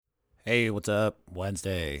Hey, what's up?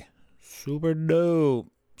 Wednesday. Super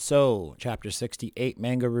dope. So, chapter 68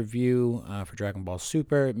 manga review for Dragon Ball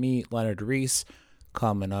Super. Me, Leonard Reese,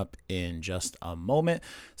 coming up in just a moment.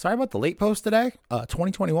 Sorry about the late post today.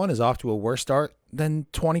 2021 is off to a worse start than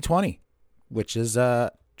 2020, which is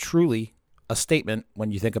truly a statement when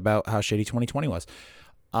you think about how shitty 2020 was.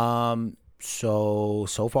 So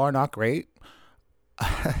far, not great.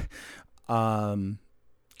 um,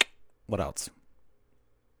 what else?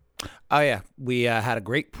 Oh yeah, we had a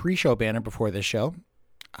great pre-show banner before this show.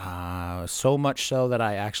 So much so that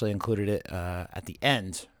I actually included it at the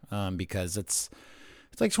end because it's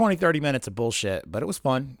like 20, 30 minutes of bullshit, but it was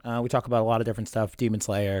fun. We talk about a lot of different stuff: Demon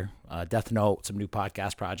Slayer, Death Note, some new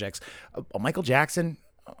podcast projects. Michael Jackson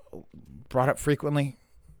brought up frequently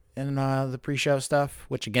in the pre-show stuff,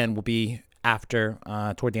 which again will be after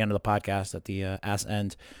toward the end of the podcast at the ass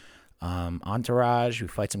end. Entourage, we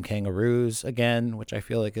fight some kangaroos again, which I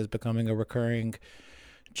feel like is becoming a recurring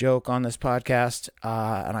joke on this podcast.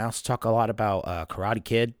 And I also talk a lot about Karate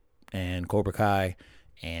Kid and Cobra Kai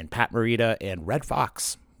and Pat Morita and Red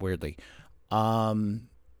Fox, weirdly.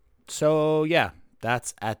 So yeah,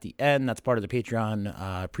 that's at the end. That's part of the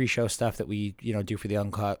Patreon pre-show stuff that we do for the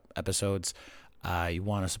uncut episodes. You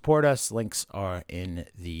want to support us? Links are in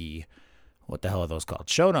the what the hell are those called?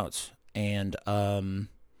 Show notes. And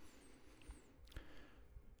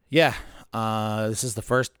yeah, this is the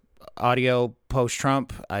first audio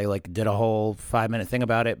post-Trump. I did a whole 5-minute thing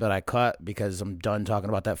about it, but I cut because I'm done talking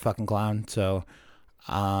about that fucking clown. So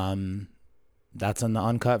that's in the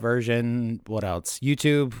uncut version. What else?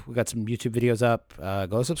 YouTube. We got some YouTube videos up.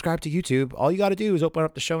 Go subscribe to YouTube. All you got to do is open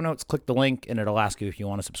up the show notes, click the link, and it'll ask you if you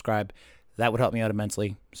want to subscribe. That would help me out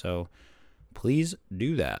immensely. So please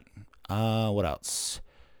do that. What else?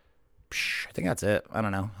 I think that's it. I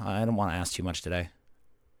don't know. I don't want to ask too much today,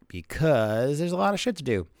 because there's a lot of shit to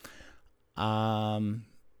do. But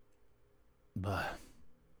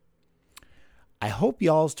I hope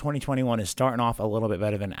y'all's 2021 is starting off a little bit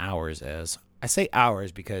better than ours is. I say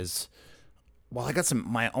ours because, well, I got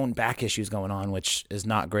my own back issues going on, which is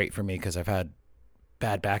not great for me because I've had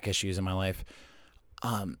bad back issues in my life.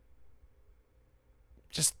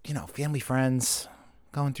 Just, family, friends,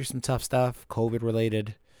 going through some tough stuff, COVID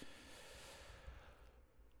related.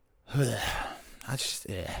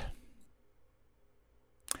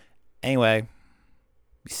 Anyway,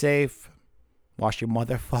 be safe. Wash your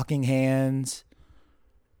motherfucking hands.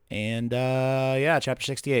 And yeah, chapter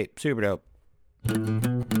 68, super dope.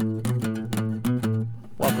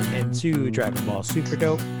 Welcome into Dragon Ball Super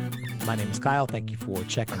Dope. My name is Kyle. Thank you for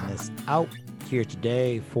checking this out. Here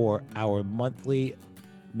today for our monthly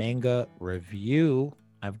manga review.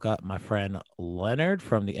 I've got my friend Leonard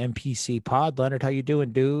from the NPC pod. Leonard, how you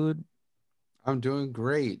doing, dude? I'm doing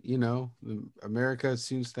great. America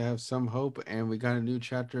seems to have some hope, and we got a new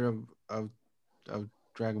chapter of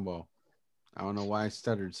Dragon Ball. I don't know why I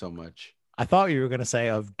stuttered so much. I thought you were going to say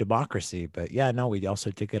of democracy, but yeah, no, we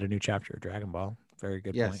also did get a new chapter of Dragon Ball. Very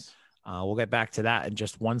good point. Yes. We'll get back to that in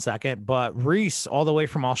just 1 second. But Reese, all the way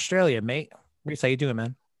from Australia, mate. Reese, how you doing,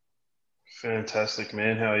 man? Fantastic,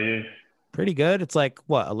 man. How are you? Pretty good. It's like,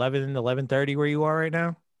 what, 11:30 where you are right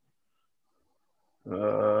now?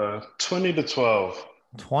 20 to 12.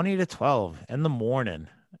 20 to 12 in the morning.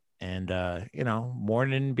 And,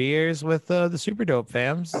 morning beers with the Super Dope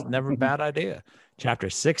fams. Never a bad idea. Chapter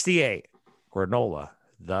 68, Granolah,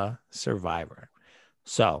 the Survivor.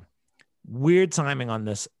 So, weird timing on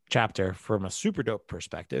this chapter from a Super Dope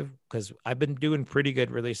perspective, because I've been doing pretty good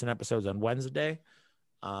releasing episodes on Wednesday.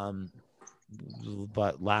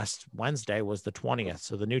 But last Wednesday was the 20th.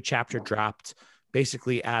 So the new chapter dropped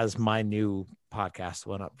basically as my new podcast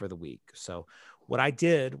went up for the week. So what I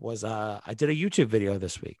did was I did a YouTube video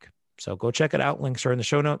this week. So go check it out. Links are in the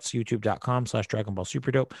show notes, youtube.com/Dragon Ball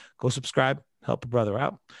Super Dope. Go subscribe, help a brother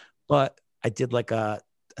out. But I did I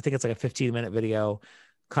think it's like a 15-minute video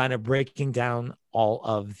kind of breaking down all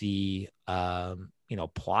of the,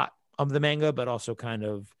 plot of the manga, but also kind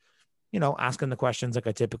of, asking the questions like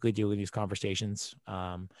I typically do in these conversations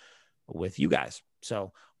with you guys.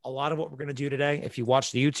 So a lot of what we're going to do today, if you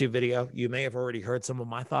watch the YouTube video, you may have already heard some of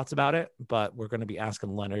my thoughts about it, but we're going to be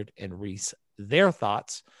asking Leonard and Reese their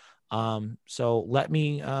thoughts. So let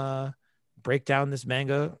me break down this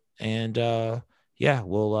manga, and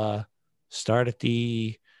we'll start at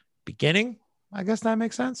the beginning. I guess that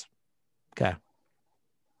makes sense. Okay.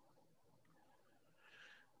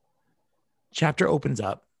 Chapter opens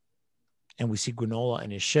up, and we see Granolah in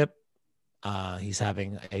his ship. He's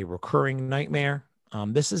having a recurring nightmare.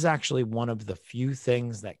 This is actually one of the few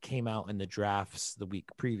things that came out in the drafts the week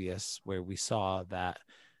previous where we saw that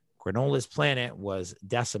Granola's planet was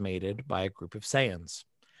decimated by a group of Saiyans.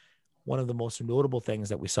 One of the most notable things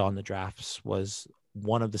that we saw in the drafts was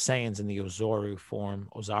one of the Saiyans in the Ozaru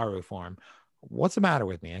form. What's the matter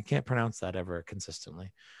with me? I can't pronounce that ever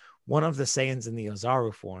consistently. One of the Saiyans in the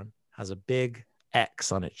Ozaru form has a big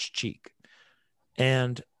X on its cheek.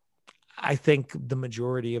 And I think the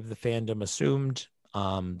majority of the fandom assumed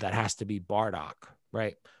that has to be Bardock,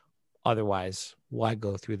 right? Otherwise, why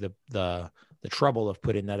go through the trouble of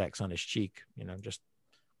putting that X on his cheek? You know,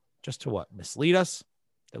 just to what? Mislead us?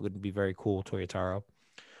 That wouldn't be very cool, Toyotaro.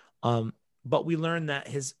 But we learned that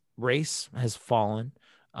his race has fallen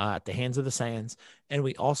at the hands of the Saiyans. And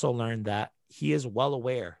we also learned that he is well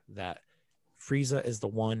aware that Frieza is the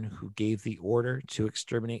one who gave the order to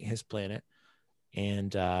exterminate his planet.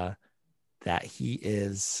 And that he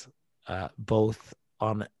is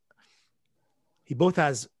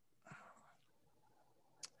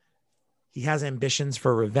he has ambitions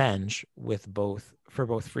for revenge for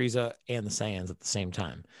both Frieza and the Saiyans at the same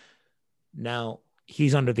time. Now,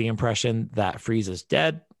 he's under the impression that Frieza's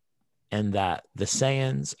dead and that the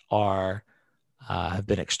Saiyans have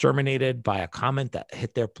been exterminated by a comet that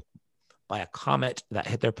hit their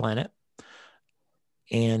planet.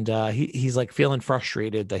 And he's like feeling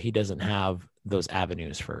frustrated that he doesn't have those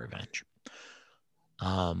avenues for revenge.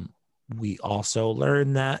 We also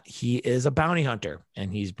learn that he is a bounty hunter,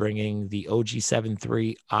 and he's bringing the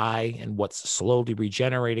OG-73 eye and what's slowly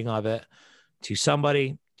regenerating of it to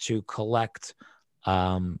somebody to collect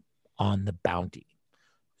on the bounty.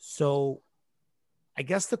 So I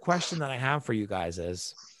guess the question that I have for you guys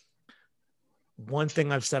is, one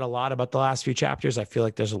thing I've said a lot about the last few chapters, I feel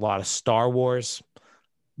like there's a lot of Star Wars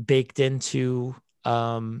baked into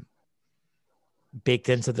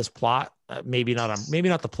this plot. Maybe not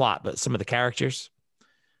the plot, but some of the characters.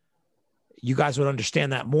 You guys would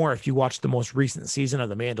understand that more if you watched the most recent season of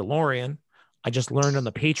The Mandalorian. I just learned on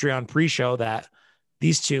the Patreon pre-show that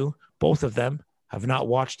these two, both of them, have not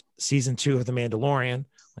watched season 2 of The Mandalorian,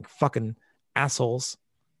 like fucking assholes.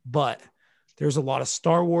 But there's a lot of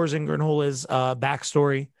Star Wars in Granola's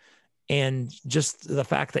backstory. And just the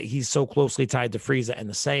fact that he's so closely tied to Frieza and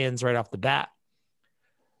the Saiyans right off the bat.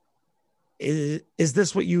 Is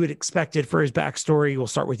this what you had expected for his backstory? We'll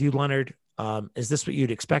start with you, Leonard. Is this what you'd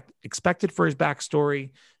expected for his backstory?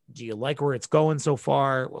 Do you like where it's going so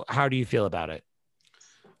far? How do you feel about it?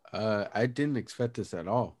 I didn't expect this at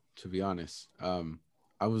all, to be honest.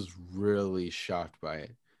 I was really shocked by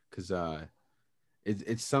it because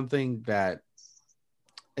it's something that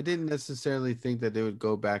I didn't necessarily think that they would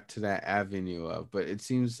go back to that avenue of, but it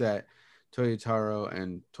seems that Toyotaro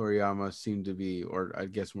and Toriyama seem to be, or I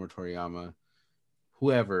guess more Toriyama,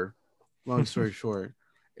 whoever, long story short,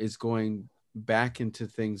 is going back into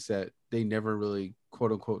things that they never really,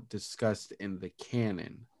 quote unquote, discussed in the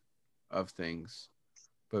canon of things,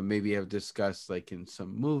 but maybe have discussed like in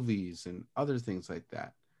some movies and other things like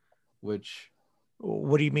that, which...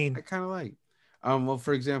 What do you mean? I kind of like. Well,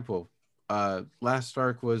 for example, last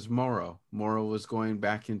arc was Moro. Moro was going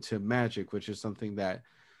back into magic, which is something that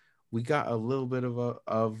we got a little bit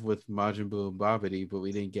of with Majin Buu and Babidi, but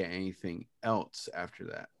we didn't get anything else after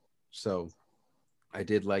that. So I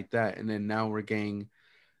did like that. And then now we're getting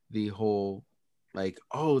the whole, like,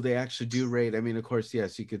 oh, they actually do raid. I mean, of course,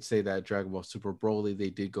 yes, you could say that Dragon Ball Super Broly, they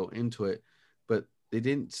did go into it, but they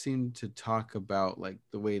didn't seem to talk about like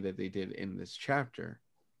the way that they did in this chapter,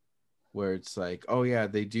 where it's like, oh yeah,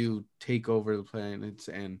 they do take over the planets,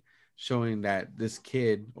 and showing that this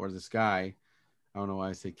kid or this guy, I don't know why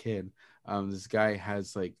I say kid, this guy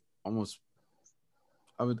has like almost,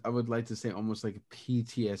 I would like to say almost like a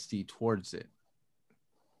PTSD towards it.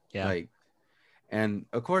 Yeah. Like, and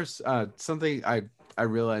of course, something I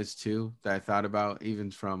realized too that I thought about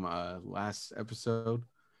even from last episode.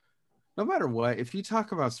 No matter what, if you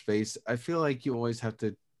talk about space, I feel like everyone's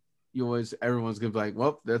gonna be like,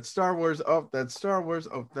 well, that's Star Wars. Oh, that's Star Wars.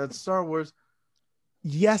 Oh, that's Star Wars.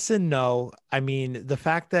 Yes and no. I mean, the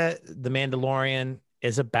fact that the Mandalorian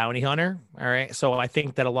is a bounty hunter. All right. So I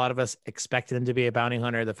think that a lot of us expected him to be a bounty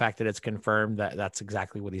hunter. The fact that it's confirmed that that's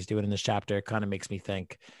exactly what he's doing in this chapter kind of makes me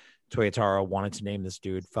think Toyotaro wanted to name this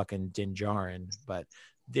dude fucking Din Djarin. But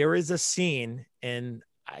there is a scene in,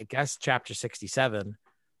 I guess, chapter 67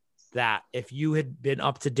 that if you had been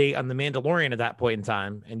up to date on the Mandalorian at that point in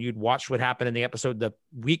time and you'd watched what happened in the episode the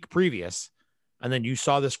week previous, and then you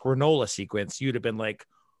saw this Granolah sequence, you'd have been like,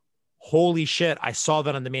 holy shit, I saw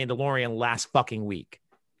that on the Mandalorian last fucking week.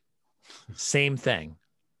 Same thing.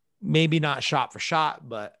 Maybe not shot for shot,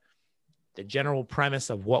 but the general premise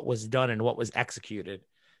of what was done and what was executed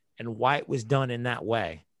and why it was done in that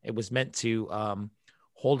way. It was meant to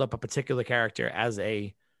hold up a particular character as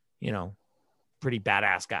a, pretty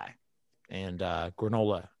badass guy. And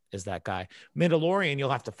Granolah is that guy. Mandalorian,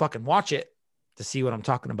 you'll have to fucking watch it to see what I'm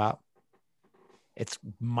talking about. It's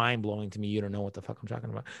mind-blowing to me. You don't know what the fuck I'm talking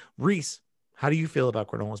about. Reese, how do you feel about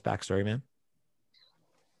Granolah's backstory, man?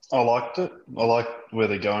 I liked it. I like where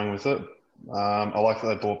they're going with it. I like that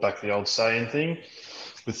they brought back the old Saiyan thing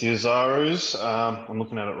with the Azarus. I'm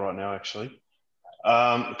looking at it right now, actually.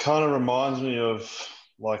 Kind of reminds me of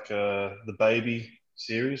like the baby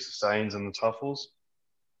series, the Saiyans and the Tuffles.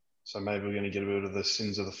 So maybe we're going to get a bit of the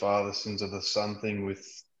sins of the father, sins of the son thing with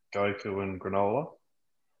Goku and Granolah.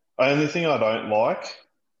 Only thing I don't like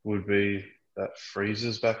would be that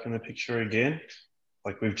Frieza's back in the picture again.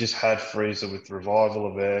 Like we've just had Frieza with Revival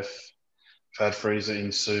of F, we've had Frieza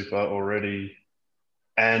in Super already,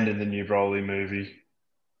 and in the new Broly movie,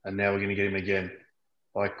 and now we're going to get him again.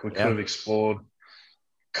 Like we could have explored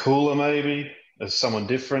Cooler maybe as someone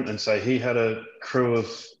different and say he had a crew of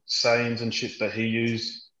Saiyans and shit that he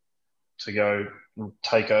used to go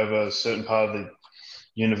take over a certain part of the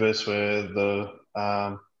universe where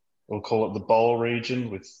we'll call it the bowl region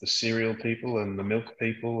with the cereal people and the milk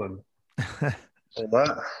people and all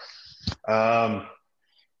that.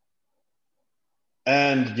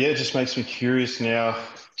 And yeah, it just makes me curious now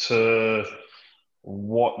to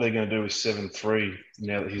what they're going to do with 7-3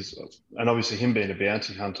 now that and obviously him being a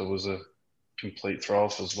bounty hunter was a complete throw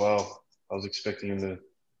off as well. I was expecting him to,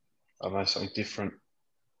 I don't know, something different.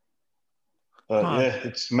 But yeah,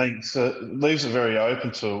 it leaves it very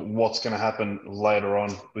open to what's going to happen later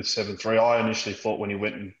on with 7-3. I initially thought when he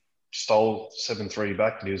went and stole 7-3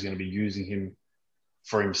 back that he was going to be using him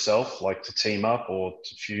for himself, like to team up or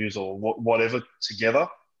to fuse or whatever together.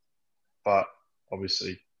 But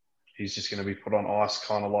obviously he's just going to be put on ice,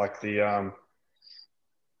 kind of like the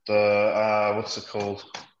what's it called?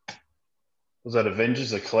 Was that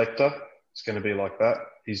Avengers, the Collector? It's going to be like that.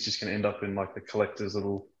 He's just going to end up in like the Collector's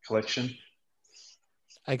little collection.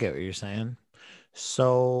 I get what you're saying.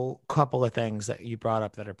 So, a couple of things that you brought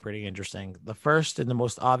up that are pretty interesting. The first and the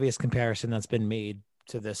most obvious comparison that's been made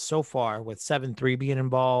to this so far, with 7-3 being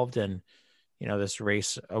involved, and this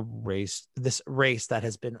race that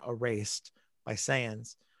has been erased by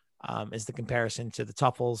Saiyans, is the comparison to the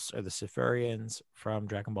Tuffles or the Sifurians from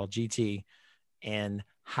Dragon Ball GT, and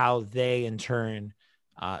how they in turn,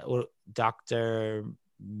 Dr.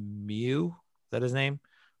 Mew, is that his name?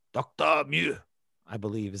 Dr. Mew, I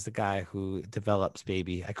believe, is the guy who develops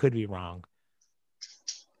Baby. I could be wrong.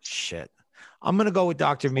 Shit. I'm going to go with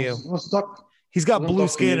Dr. Mew. He's got blue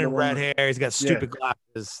skin and red hair. He's got stupid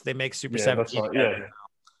glasses. They make Super 17.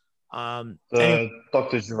 The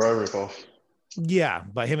Dr. Gero ripoff. Yeah,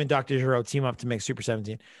 but him and Dr. Gero team up to make Super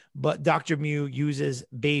 17. But Dr. Mew uses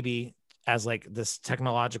Baby as like this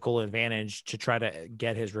technological advantage to try to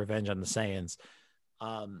get his revenge on the Saiyans.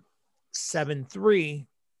 7-3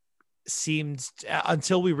 seemed,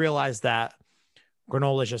 until we realized that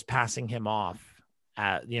Granolah is just passing him off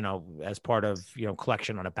at, as part of,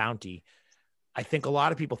 collection on a bounty. I think a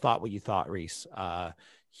lot of people thought what you thought, Reese. Him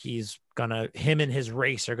and his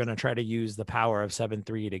race are gonna try to use the power of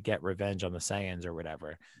 7-3 to get revenge on the Saiyans or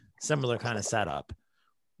whatever. Similar kind of setup.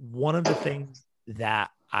 One of the things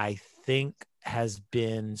that I think has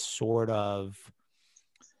been sort of,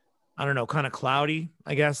 I don't know, kind of cloudy,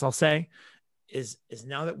 I guess I'll say, is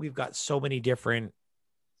now that we've got so many different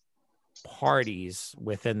parties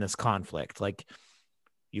within this conflict. Like,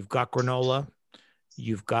 you've got Granolah,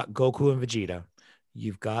 you've got Goku and Vegeta,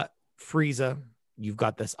 you've got Frieza, you've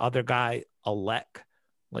got this other guy, Alec.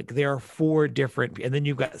 Like, there are 4 different, and then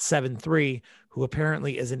you've got 7-3, who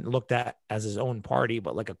apparently isn't looked at as his own party,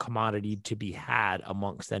 but like a commodity to be had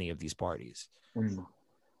amongst any of these parties.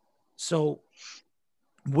 So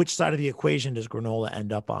which side of the equation does Granolah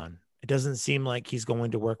end up on? It doesn't seem like he's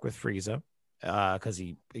going to work with Frieza, because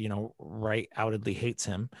he, right outwardly hates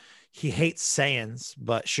him. He hates Saiyans,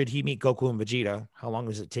 but should he meet Goku and Vegeta, how long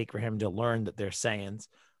does it take for him to learn that they're Saiyans?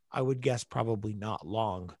 I would guess probably not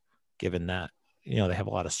long, given that, they have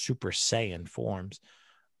a lot of Super Saiyan forms.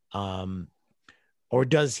 Or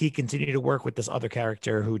does he continue to work with this other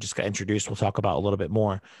character who just got introduced? We'll talk about a little bit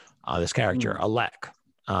more. This character, Alec.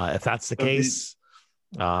 If that's the case,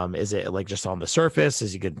 is it like just on the surface?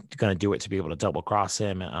 Is he going to do it to be able to double cross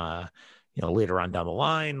him, later on down the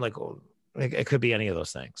line? Like, it could be any of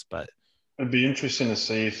those things, but it'd be interesting to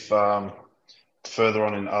see if further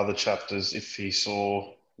on in other chapters, if he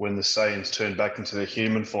saw when the Saiyans turned back into their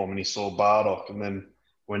human form and he saw Bardock, and then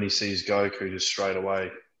when he sees Goku, just straight away,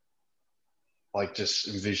 like, just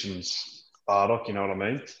envisions Bardock, you know what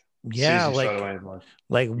I mean? Yeah, sees him like, straight away,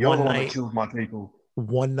 like you're one the one night, that killed my people.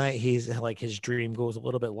 one night he's like his dream goes a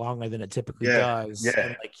little bit longer than it typically Yeah, does, yeah,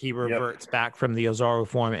 and like he reverts back from the Ozaru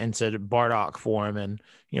form into the Bardock form, and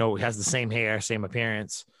has the same hair, same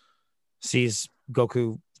appearance. Sees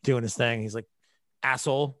Goku doing his thing. He's like,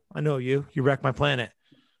 "Asshole, I know you. You wrecked my planet.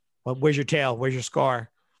 Well, where's your tail? Where's your scar?"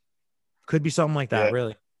 Could be something like that, yeah,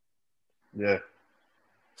 really. yeah.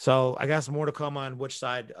 So I guess more to come on which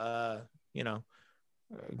side,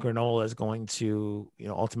 Granolah is going to,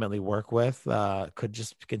 ultimately work with. Could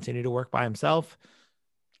just continue to work by himself.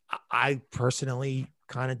 I personally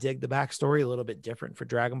kind of dig the backstory, a little bit different for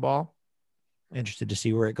Dragon Ball. Interested to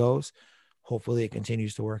see where it goes. Hopefully, it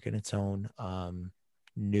continues to work in its own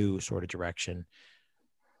new sort of direction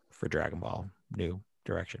for Dragon Ball. New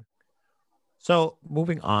direction. So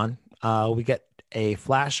moving on, we get a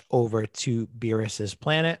flash over to Beerus's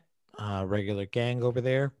planet. Regular gang over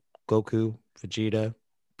there: Goku, Vegeta,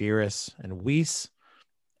 Beerus, and Whis.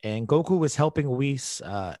 And Goku was helping Whis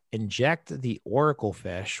inject the Oracle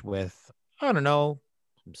fish with, I don't know,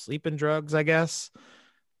 some sleeping drugs, I guess.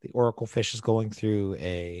 The Oracle fish is going through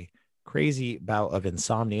a crazy bout of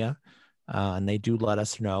insomnia. And they do let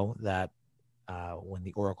us know that when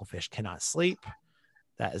the Oracle fish cannot sleep,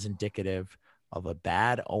 that is indicative of a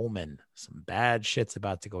bad omen. Some bad shit's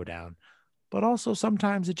about to go down. But also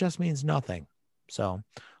sometimes it just means nothing. So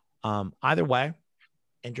either way,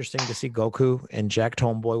 interesting to see Goku inject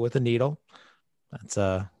Homeboy with a needle. That's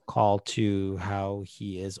a call to how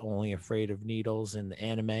he is only afraid of needles in the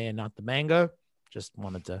anime and not the manga. Just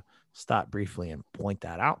wanted to stop briefly and point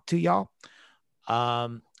that out to y'all.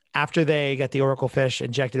 After they get the Oracle fish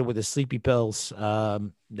injected with the sleepy pills,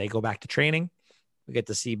 they go back to training. We get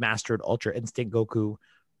to see Mastered Ultra Instinct Goku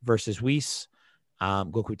versus Whis.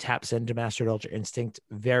 Goku taps into Mastered Ultra Instinct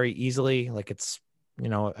very easily, like it's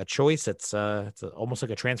a choice. It's almost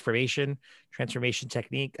like a transformation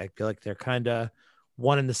technique. I feel like they're kind of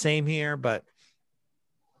one and the same here, but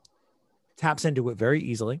taps into it very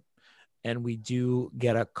easily. And we do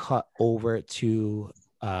get a cut over to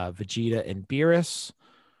Vegeta and Beerus.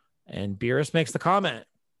 And Beerus makes the comment,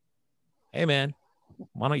 "Hey, man,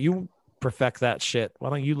 why don't you perfect that shit? Why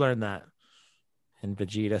don't you learn that?" And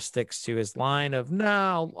Vegeta sticks to his line of,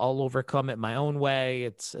 "No, I'll overcome it my own way.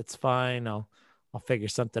 It's fine. I'll figure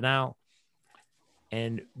something out."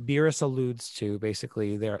 And Beerus alludes to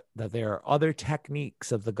basically that there are other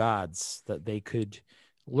techniques of the gods that they could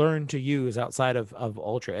learn to use outside of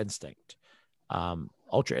Ultra Instinct.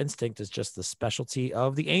 Ultra Instinct is just the specialty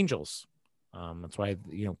of the angels. That's why,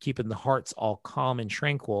 keeping the hearts all calm and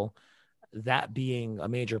tranquil, that being a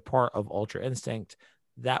major part of Ultra Instinct,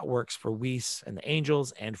 that works for Whis and the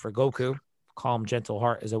angels, and for Goku. Calm, gentle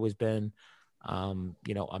heart has always been,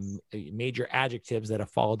 major adjectives that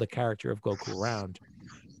have followed the character of Goku around.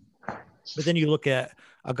 But then you look at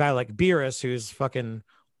a guy like Beerus, who's fucking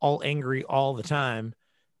all angry all the time,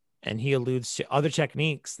 and he alludes to other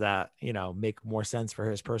techniques that, make more sense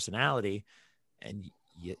for his personality. And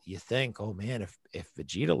you think, oh man, if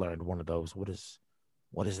Vegeta learned one of those, what is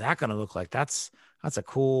that going to look like? That's a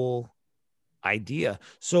cool idea.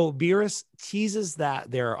 So Beerus teases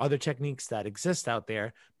that there are other techniques that exist out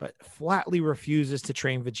there, but flatly refuses to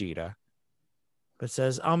train Vegeta. But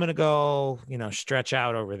says, "I'm going to go, stretch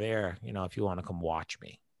out over there, if you want to come watch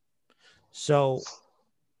me." So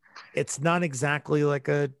it's not exactly like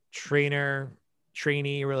a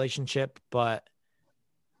trainee relationship, but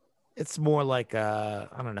it's more like I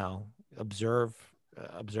don't know,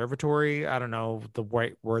 observatory. I don't know the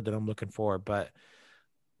right word that I'm looking for, but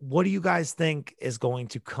what do you guys think is going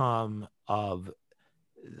to come of?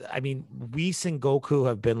 I mean, Whis and Goku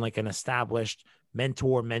have been like an established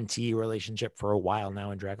mentor-mentee relationship for a while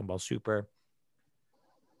now in Dragon Ball Super.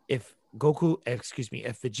 If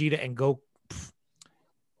Vegeta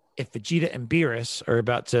and Beerus are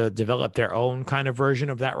about to develop their own kind of version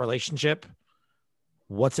of that relationship,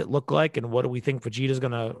 what's it look like, and what do we think Vegeta's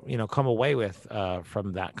gonna, come away with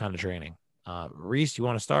from that kind of training? Reese, you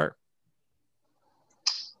want to start?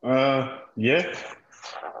 Yeah.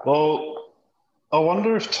 Well, I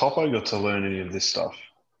wonder if Toppo got to learn any of this stuff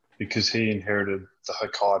because he inherited the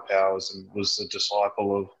Hakai powers and was the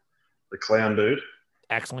disciple of the clown dude.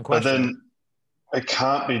 Excellent But question. then it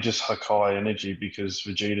can't be just Hakai energy because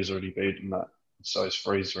Vegeta's already beaten that. So is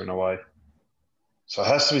Frieza in a way. So it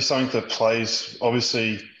has to be something that plays,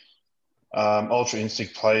 obviously, Ultra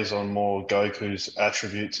Instinct plays on more Goku's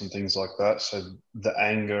attributes and things like that. So the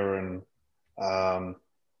anger and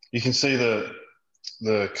you can see the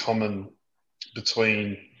common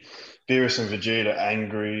between Beerus and Vegeta,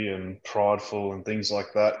 angry and prideful and things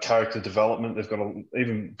like that. Character development, they've got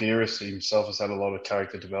even Beerus himself has had a lot of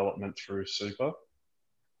character development through Super.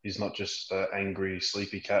 He's not just an angry,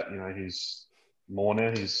 sleepy cat. You know, he's more now.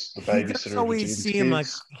 He's the He does babysitter of always Vegeta's seem like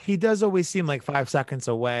kids. he does always seem like 5 seconds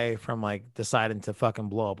away from like deciding to fucking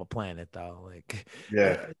blow up a planet, though. Like,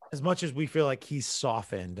 Yeah, as much as we feel like he's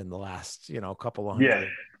softened in the last, couple of yeah.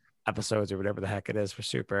 hundred episodes or whatever the heck it is for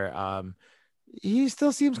Super, he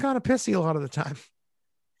still seems kind of pissy a lot of the time.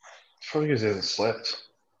 Probably because he hasn't slept.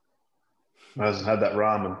 He hasn't had that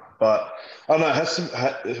ramen. But I don't know. It has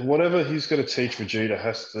to, whatever he's going to teach Vegeta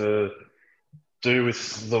has to do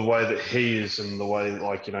with the way that he is and the way,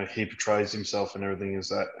 like, he portrays himself and everything as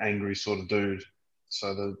that angry sort of dude.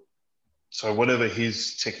 So whatever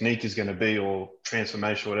his technique is going to be, or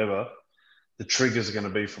transformation, or whatever, the triggers are going to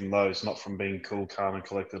be from those, not from being cool, calm, and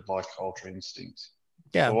collected like Ultra Instinct.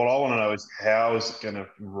 Yeah. So what I want to know is, how is it going to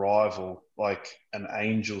rival like an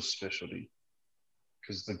angel's specialty?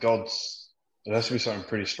 Because the gods, it has to be something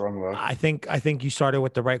pretty strong, though. I think you started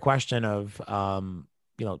with the right question of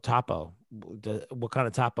Topo. What kind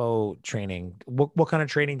of Topo training? What kind of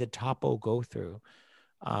training did Topo go through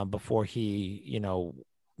before he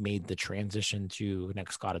made the transition to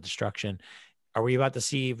next God of Destruction? Are we about to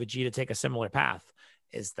see Vegeta take a similar path?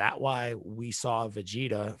 Is that why we saw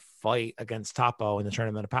Vegeta fight against Topo in the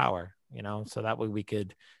Tournament of Power? So that way we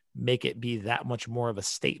could make it be that much more of a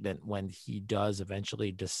statement when he does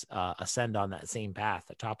eventually ascend on that same path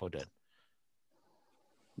that Topo did.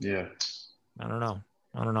 Yeah. I don't know.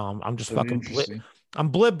 I'm just That'd be fucking interesting.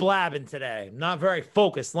 I'm blib blabbing today. I'm not very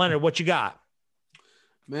focused. Leonard, what you got?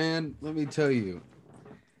 Man, let me tell you,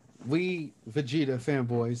 we Vegeta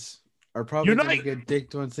fanboys are probably going to get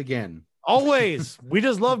dicked once again. Always. We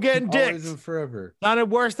just love getting dicked. Always and forever.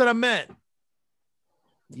 Sounded worse than I meant.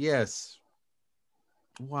 Yes.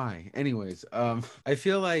 Why? Anyways, I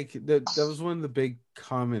feel like that was one of the big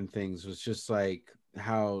common things, was just like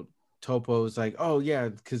how Topo was like, oh yeah,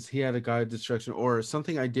 because he had a God of Destruction, or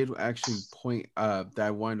something I did actually point that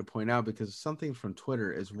I wanted to point out, because something from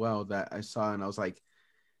Twitter as well that I saw, and I was like,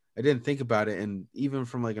 I didn't think about it, and even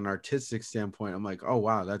from like an artistic standpoint, I'm like, oh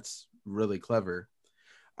wow, that's really clever.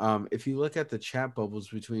 If you look at the chat bubbles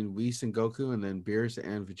between Whis and Goku, and then Beerus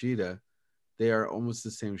and Vegeta, they are almost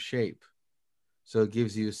the same shape. So it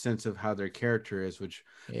gives you a sense of how their character is, which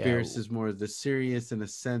Beerus is more the serious, in a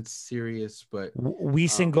sense, serious, but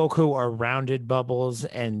Whis and Goku are rounded bubbles,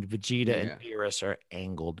 and Vegeta and Beerus are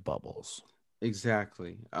angled bubbles.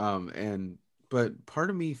 Exactly. But part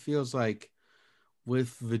of me feels like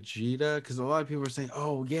with Vegeta, because a lot of people are saying,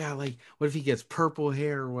 oh yeah, like what if he gets purple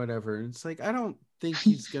hair or whatever? And it's like, I don't think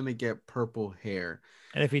he's gonna get purple hair.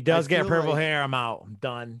 And if he does get purple hair, I'm out. I'm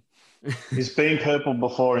done. He's been purple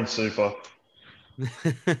before in Super.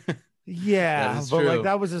 Yeah, but like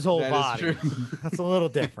that was his whole body. That's a little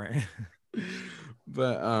different.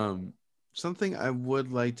 But something I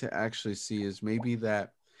would like to actually see is maybe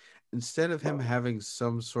that instead of him having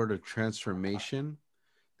some sort of transformation,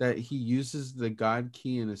 that he uses the God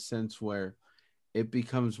Key in a sense where it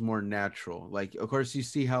becomes more natural. Like, of course, you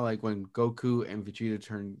see how like when Goku and Vegeta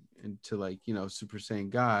turn into like, Super Saiyan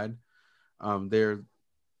God, their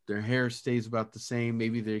hair stays about the same.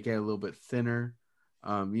 Maybe they get a little bit thinner,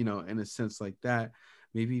 in a sense like that.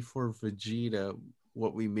 Maybe for Vegeta,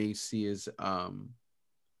 what we may see is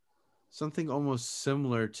something almost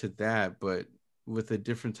similar to that, but with a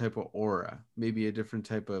different type of aura, maybe a different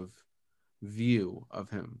type of view of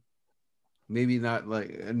him. Maybe not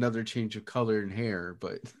like another change of color and hair,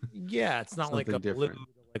 but yeah, it's not like a different. Blue,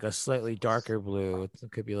 like a slightly darker blue.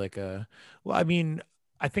 It could be like I mean,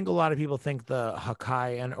 I think a lot of people think the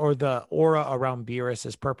Hakai or the aura around Beerus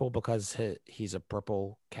is purple because he's a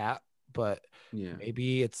purple cat, but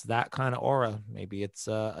maybe it's that kind of aura. Maybe it's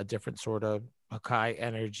a different sort of Hakai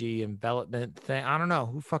energy envelopment thing. I don't know.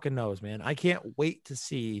 Who fucking knows, man? I can't wait to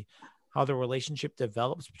see how the relationship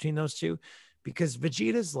develops between those two, because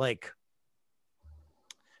Vegeta's like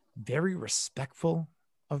very respectful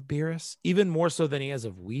of Beerus, even more so than he is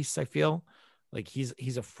of Whis. I feel like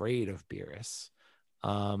he's afraid of Beerus.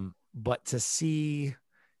 But to see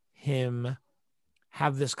him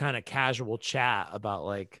have this kind of casual chat about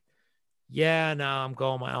like, yeah, no, I'm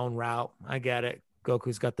going my own route. I get it.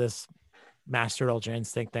 Goku's got this mastered Ultra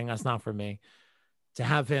Instinct thing. That's not for me. To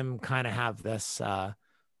have him kind of have this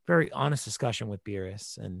very honest discussion with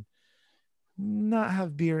Beerus and not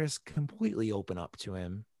have Beerus completely open up to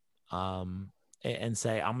him and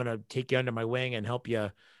say, I'm going to take you under my wing and help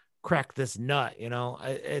you crack this nut.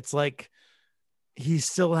 It's like he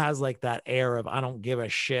still has like that air of, I don't give a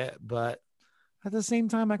shit, but at the same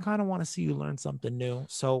time, I kind of want to see you learn something new.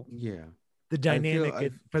 So yeah, the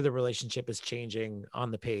dynamic for the relationship is changing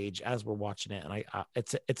on the page as we're watching it. And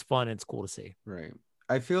it's fun. It's cool to see. Right.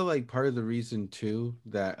 I feel like part of the reason too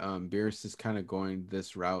that Beerus is kind of going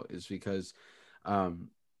this route is because um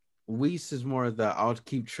Whis is more of the I'll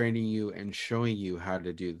keep training you and showing you how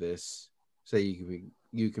to do this so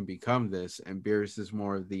you can become this, and Beerus is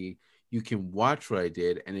more of the you can watch what I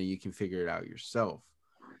did and then you can figure it out yourself.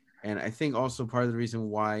 And I think also part of the reason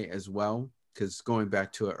why as well, because going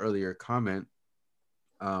back to an earlier comment,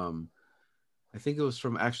 um, I think it was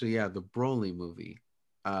from actually, yeah, the Broly movie.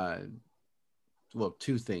 Uh, well,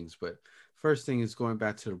 two things, but first thing is going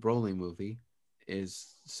back to the Broly movie,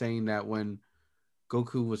 is saying that when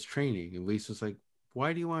Goku was training, and Whis was like,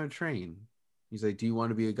 "Why do you want to train?" He's like, "Do you want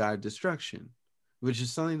to be a god of destruction?" Which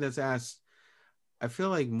is something that's asked. I feel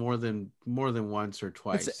like more than once or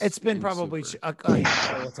twice. It's been in probably Super. a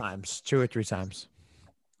handful of times, 2 or 3 times.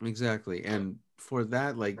 Exactly. And for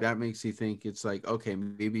that, like that makes you think it's like, okay,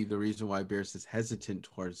 maybe the reason why Beerus is hesitant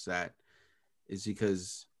towards that is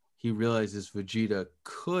because he realizes Vegeta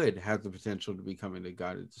could have the potential to becoming the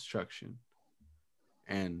god of destruction.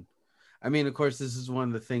 And I mean, of course, this is one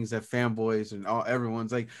of the things that fanboys and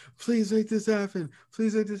everyone's like, please make this happen.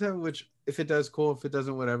 Please make this happen. Which if it does, cool. If it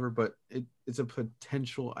doesn't, whatever. But it's a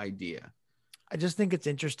potential idea. I just think it's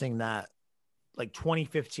interesting that like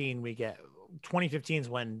 2015 we get 2015 is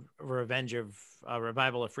when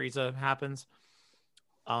Revival of Frieza happens.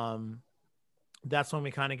 That's when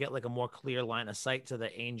we kind of get like a more clear line of sight to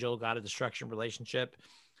the Angel God of Destruction relationship.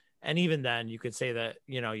 And even then, you could say that,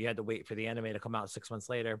 you know, you had to wait for the anime to come out 6 months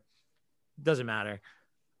later. Doesn't matter.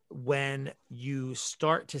 When you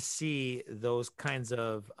start to see those kinds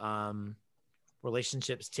of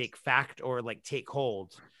relationships take fact or like take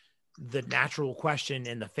hold, the natural question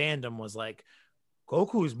in the fandom was like,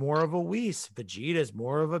 Goku's more of a Whis, Vegeta's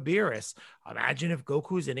more of a Beerus. Imagine if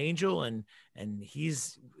Goku's an angel and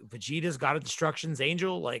he's Vegeta's God of Destruction's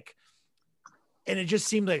angel. Like, and it just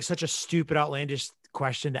seemed like such a stupid, outlandish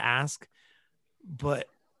question to ask. But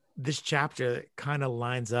this chapter kind of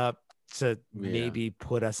lines up to maybe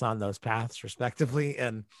put us on those paths respectively.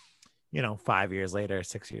 And, you know, 5 years later,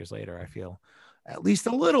 6 years later, I feel at least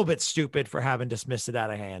a little bit stupid for having dismissed it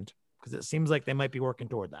out of hand, because it seems like they might be working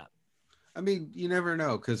toward that. I mean, you never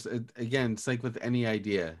know, because again, it's like with any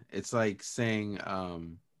idea. It's like saying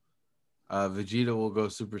Vegeta will go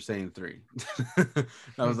Super Saiyan 3. That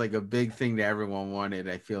was like a big thing that everyone wanted,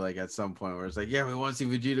 I feel like, at some point, where it's like, yeah, we want to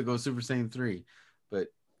see Vegeta go Super Saiyan 3, but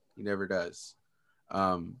he never does.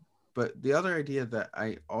 But the other idea that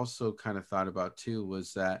I also kind of thought about too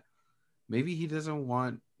was that maybe he doesn't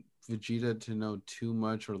want Vegeta to know too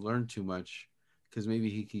much or learn too much, because maybe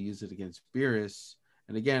he could use it against Beerus.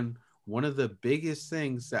 And again, one of the biggest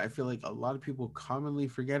things that I feel like a lot of people commonly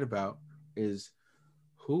forget about is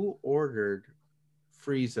who ordered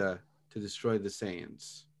Frieza to destroy the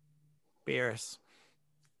Saiyans? Beerus.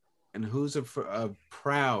 And who's a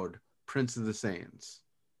proud Prince of the Saiyans?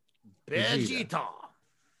 Vegeta.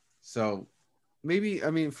 So maybe,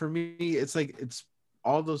 I mean, for me, it's like it's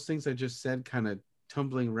all those things I just said kind of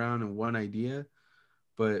tumbling around in one idea,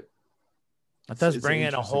 but it does bring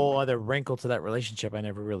in a whole other wrinkle to that relationship I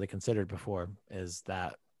never really considered before, is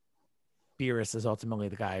that Beerus is ultimately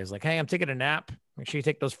the guy who's like, hey, I'm taking a nap. Make sure you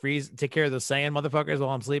take care of those Saiyan motherfuckers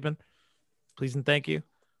while I'm sleeping. Please and thank you.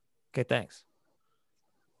 Okay, thanks.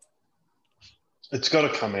 It's got to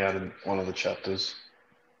come out in one of the chapters.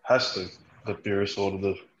 Has to. The Beerus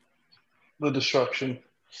order the destruction.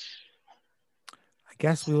 I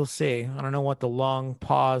guess we will see. I don't know what the long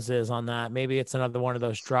pause is on that. Maybe it's another one of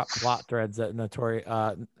those drop plot threads that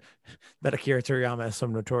that Akira Toriyama is so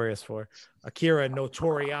notorious for. Akira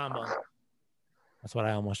Notoriyama. That's what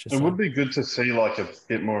I almost just said. It would be good to see like a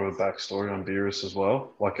bit more of a backstory on Beerus as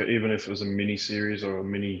well. Like even if it was a mini series or a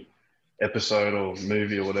mini episode or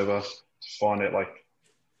movie or whatever, to find out like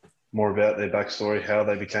more about their backstory, how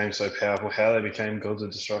they became so powerful, how they became gods of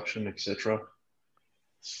destruction, etc.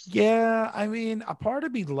 Yeah, I mean, a part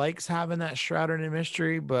of me likes having that shrouded in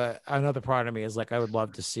mystery, but another part of me is like, I would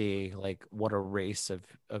love to see like what a race of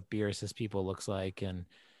Beerus's people looks like, and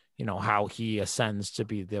you know how he ascends to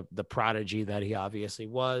be the prodigy that he obviously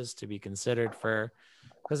was, to be considered for.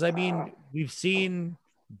 Because I mean, we've seen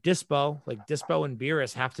Dispo and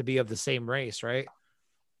Beerus have to be of the same race, right?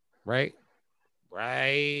 Right?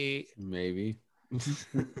 Maybe. I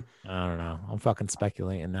don't know. I'm fucking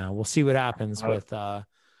speculating now. We'll see what happens with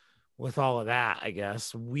all of that, I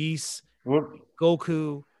guess. Whis,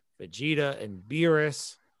 Goku, Vegeta, and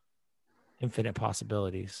Beerus. Infinite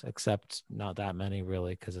possibilities, except not that many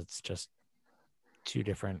really, because it's just 2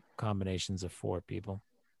 different combinations of 4 people.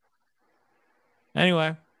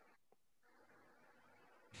 Anyway.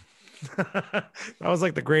 That was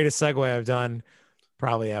like the greatest segue I've done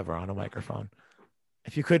probably ever on a microphone.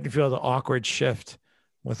 if you couldn't feel the awkward shift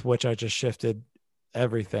with which I just shifted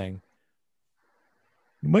everything,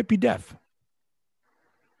 you might be deaf.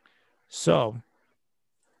 So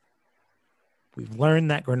we've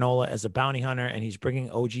learned that Granolah is a bounty hunter, and he's bringing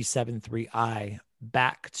OG73I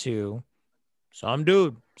back to some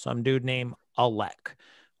dude named Alec,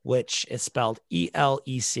 which is spelled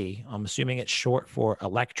ELEC. I'm assuming it's short for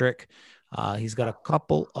electric. He's got a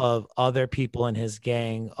couple of other people in his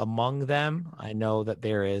gang. Among them, I know that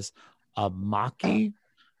there is a Maki.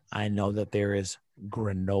 I know that there is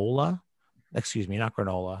Granolah. Excuse me, not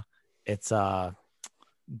Granolah. It's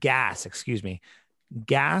Gas. Excuse me,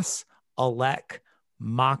 Gas, Alec,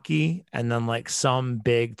 Maki, and then like some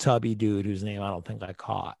big tubby dude whose name I don't think I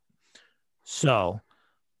caught. So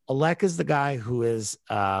Alec is the guy who is,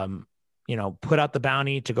 put out the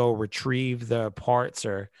bounty to go retrieve the parts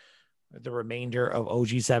or the remainder of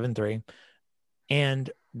OG73. And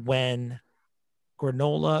when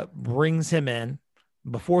Granolah brings him in,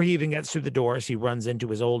 before he even gets through the doors, he runs into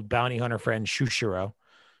his old bounty hunter friend, Shushiro.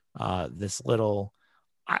 This little,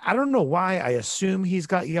 I don't know why. I assume he's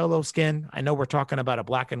got yellow skin. I know we're talking about a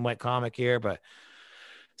black and white comic here, but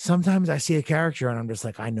sometimes I see a character and I'm just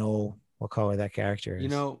like, I know what color that character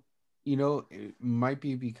is. It might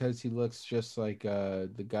be because he looks just like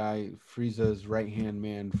the guy Frieza's right-hand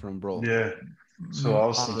man from Brawl. Yeah. So I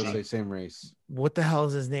was Looks thinking, like same race. What the hell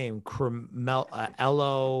is his name?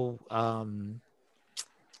 Elo.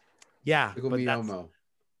 Yeah. Look at me, Elmo.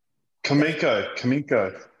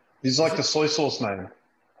 Kamiko. He's like the soy sauce name.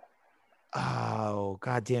 Oh,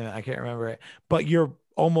 God damn it. I can't remember it. But you're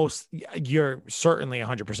certainly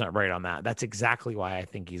 100% right on that. That's exactly why I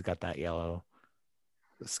think he's got that yellow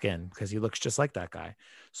skin, because he looks just like that guy.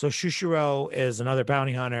 So Shushiro is another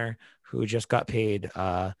bounty hunter who just got paid,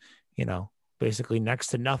 basically next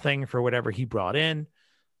to nothing for whatever he brought in.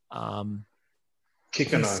 Kikono.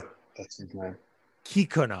 That's his name.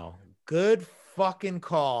 Kikono. Good fucking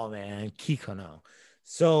call, man. Kikono.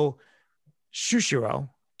 So Shushiro,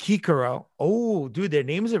 Kikoro. Oh, dude, their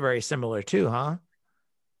names are very similar too, huh?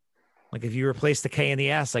 Like if you replace the K and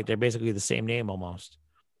the S, like they're basically the same name almost.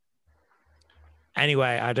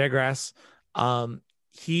 Anyway, I digress.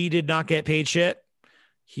 He did not get paid shit.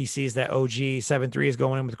 He sees that OG73 is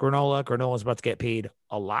going in with Granolah. Granolah is about to get paid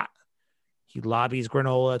a lot. He lobbies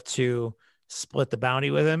Granolah to split the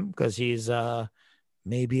bounty with him because he's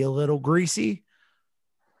maybe a little greasy.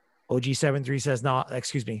 OG73 says, no,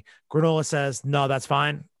 excuse me. Granolah says, no, that's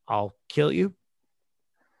fine. I'll kill you.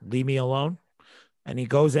 Leave me alone. And he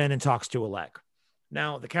goes in and talks to Alec.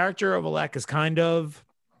 Now, the character of Alec is kind of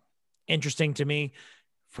interesting to me.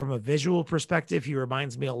 From a visual perspective, he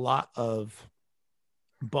reminds me a lot of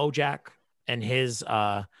BoJack and his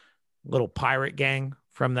little pirate gang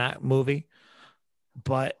from that movie.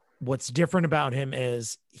 But what's different about him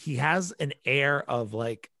is he has an air of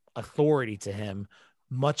like authority to him,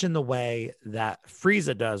 much in the way that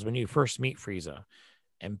Frieza does when you first meet Frieza.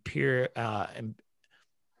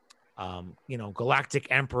 Galactic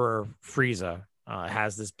Emperor Frieza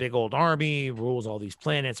has this big old army, rules all these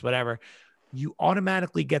planets, whatever. You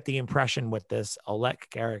automatically get the impression with this Alec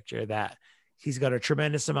character that he's got a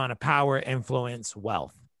tremendous amount of power, influence,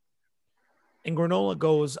 wealth. And Granolah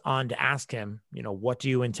goes on to ask him, what do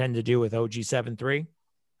you intend to do with OG73?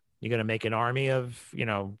 You're going to make an army of,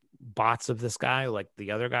 bots of this guy like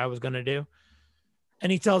the other guy was going to do?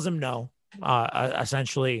 And he tells him no.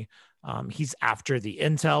 Essentially, he's after the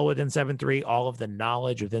intel within 7.3. All of the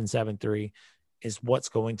knowledge within 7.3 is what's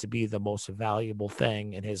going to be the most valuable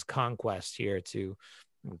thing in his conquest here to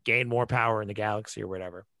gain more power in the galaxy or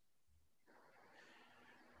whatever.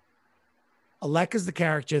 Alec is the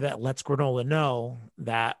character that lets Granolah know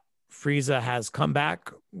that Frieza has come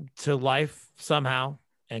back to life somehow,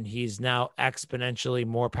 and he's now exponentially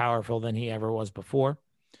more powerful than he ever was before.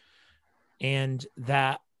 And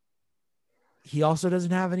that he also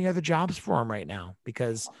doesn't have any other jobs for him right now,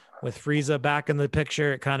 because with Frieza back in the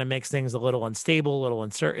picture, it kind of makes things a little unstable, a little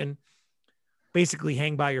uncertain. Basically,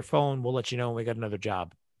 hang by your phone. We'll let you know when we got another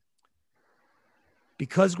job.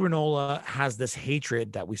 Because Granolah has this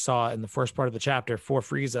hatred that we saw in the first part of the chapter for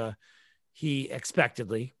Frieza, he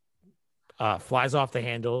expectedly flies off the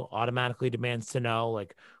handle, automatically demands to know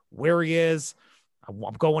like where he is.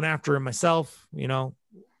 I'm going after him myself,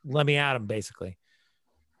 let me at him, basically.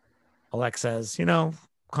 Alec says,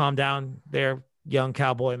 calm down there, young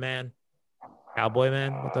cowboy man. Cowboy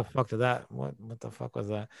man? What the fuck did that? What the fuck was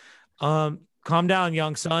that? Calm down,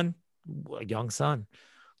 young son. Young son.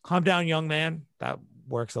 Calm down, young man. That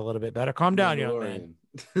works a little bit better. Calm down, young man.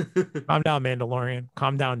 Calm down, Mandalorian.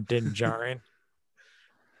 Calm down, Din Djarin.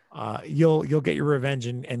 You'll get your revenge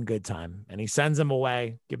in good time. And he sends him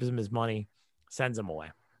away, gives him his money, sends him away.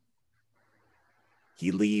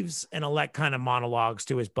 He leaves, and Alec kind of monologues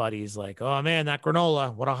to his buddies like, oh man, that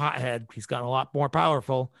Granolah, what a hothead. He's gotten a lot more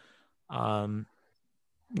powerful.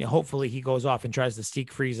 Hopefully he goes off and tries to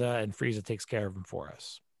seek Frieza, and Frieza takes care of him for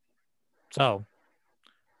us. So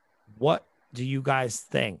what do you guys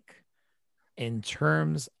think in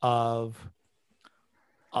terms of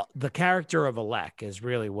the character of Alec is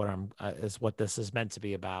really what is what this is meant to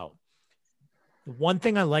be about. The one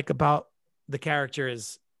thing I like about the character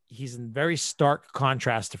is he's in very stark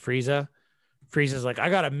contrast to Frieza. Frieza's like, I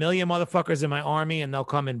got 1 million motherfuckers in my army and they'll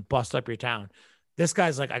come and bust up your town. This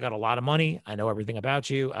guy's like, I got a lot of money. I know everything about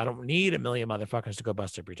you. I don't need 1 million motherfuckers to go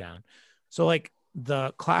bust up your town. So like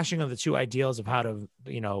the clashing of the two ideals of how to,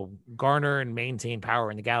 garner and maintain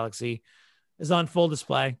power in the galaxy is on full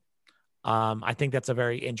display. I think that's a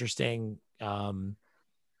very interesting, kind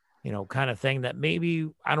of thing that maybe,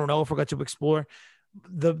 I don't know if we're going to explore.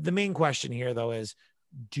 The main question here, though, is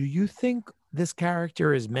do you think this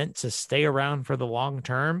character is meant to stay around for the long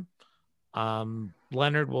term?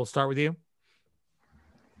 Leonard, we'll start with you.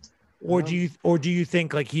 Or do you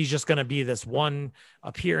think like he's just going to be this one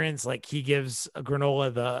appearance, like he gives a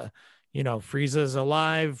Granolah the, Frieza's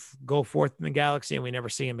alive, go forth in the galaxy, and we never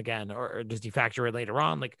see him again? Or does he factor it later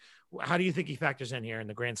on? Like, how do you think he factors in here in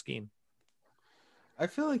the grand scheme? I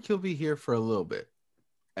feel like he'll be here for a little bit.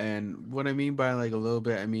 And what I mean by like a little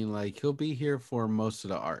bit, I mean like he'll be here for most of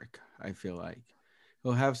the arc. I feel like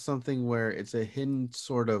he'll have something where it's a hidden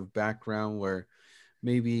sort of background where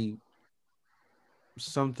maybe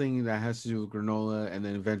something that has to do with Granolah and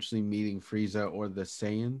then eventually meeting Frieza or the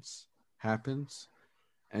Saiyans happens.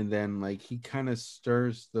 And then like he kind of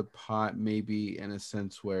stirs the pot maybe in a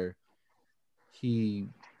sense where he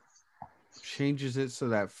changes it so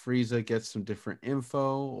that Frieza gets some different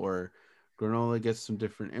info or Granolah gets some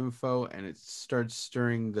different info, and it starts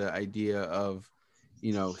stirring the idea of,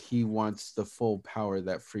 he wants the full power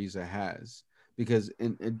that Frieza has. Because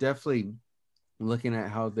it definitely, looking at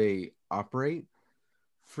how they operate,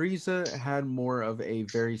 Frieza had more of a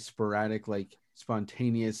very sporadic, like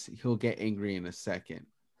spontaneous, he'll get angry in a second,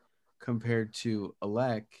 compared to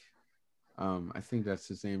Alec. I think that's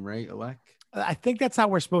his name, right? Alec? I think that's how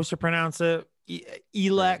we're supposed to pronounce it.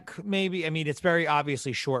 Elec, right. Maybe. I mean, it's very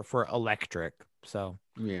obviously short for electric. So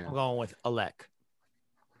yeah, I'm going with Alec.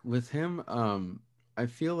 With him, I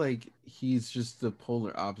feel like he's just the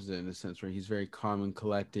polar opposite in a sense where he's very calm and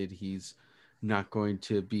collected. He's not going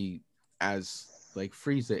to be as like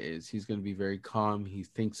Frieza is. He's going to be very calm. He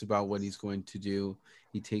thinks about what he's going to do.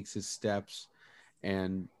 He takes his steps,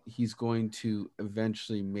 and he's going to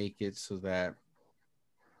eventually make it so that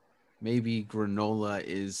maybe Granolah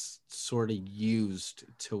is sort of used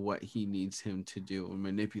to what he needs him to do and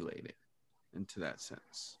manipulate it into that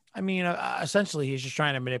sense. I mean, essentially, he's just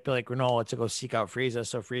trying to manipulate Granolah to go seek out Frieza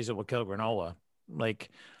so Frieza will kill Granolah. Like,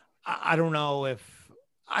 I don't know if...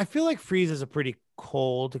 I feel like Frieza's a pretty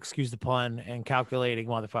cold, excuse the pun, and calculating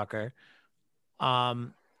motherfucker.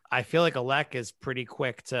 I feel like Alec is pretty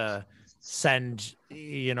quick to send,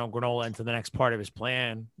 Granolah into the next part of his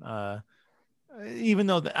plan. Even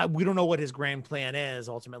though we don't know what his grand plan is,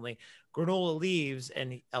 ultimately, Granolah leaves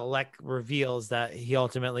and Alec reveals that he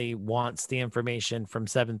ultimately wants the information from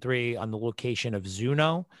 7-3 on the location of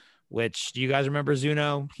Zuno, which, do you guys remember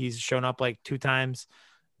Zuno? He's shown up like 2 times.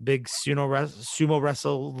 Big sumo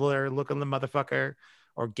wrestler looking the motherfucker,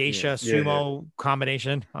 or geisha sumo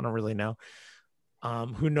combination. I don't really know.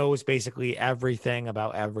 Who knows basically everything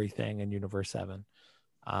about everything in Universe 7.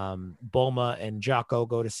 Bulma and Jocko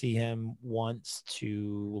go to see him once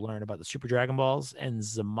to learn about the Super Dragon Balls, and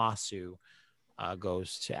Zamasu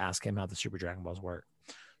goes to ask him how the Super Dragon Balls work.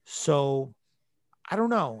 So I don't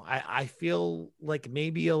know. I feel like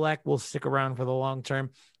maybe Alec will stick around for the long term.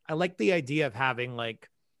 I like the idea of having like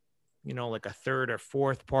a third or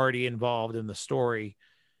fourth party involved in the story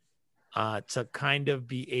to kind of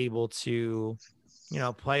be able to,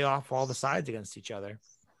 play off all the sides against each other.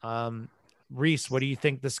 Reese, what do you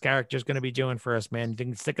think this character is going to be doing for us, man? You think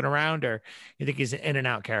he's sticking around, or you think he's an in and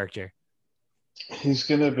out character? He's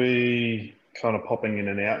going to be kind of popping in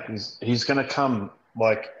and out. He's going to come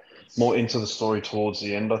like more into the story towards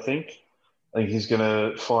the end, I think. I think he's going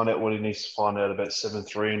to find out what he needs to find out about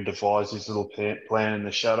 7-3 and devise his little plan in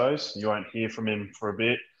the shadows. You won't hear from him for a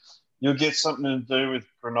bit. You'll get something to do with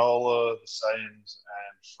Granolah, the Saiyans,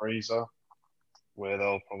 and Frieza, where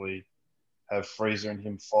they'll probably have Frieza and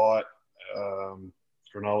him fight.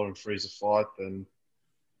 Granolah and Frieza fight, then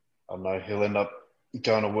I don't know, he'll end up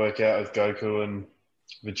going to work out with Goku and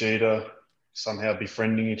Vegeta, somehow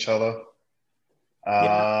befriending each other.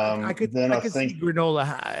 Yeah, I could Then I I could see think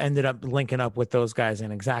Granolah ended up linking up with those guys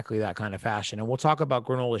in exactly that kind of fashion. And we'll talk about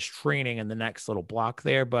Granola's training in the next little block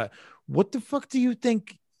there. But what the fuck do you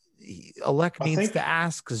think Alec I needs think to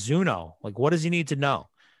ask Zuno? Like, what does he need to know?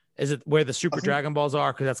 Is it where the I Super think Dragon Balls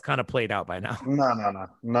are? Because that's kind of played out by now.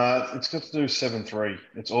 no. It's got to do with 7-3.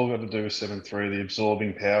 It's all got to do with 7-3. The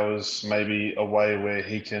absorbing powers, maybe a way where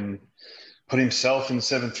he can put himself in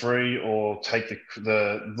 7-3 or take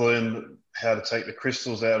the learn how to take the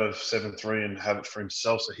crystals out of 7-3 and have it for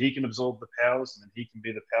himself so he can absorb the powers and then he can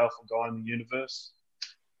be the powerful guy in the universe.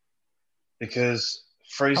 Because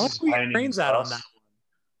I like Frieza's a where your pain in brain's his at on that. ass.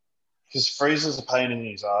 Because Frieza's a pain in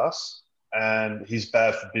his ass and he's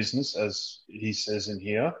bad for business, as he says in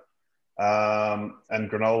here. And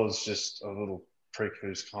Granola's just a little prick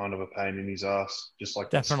who's kind of a pain in his ass, just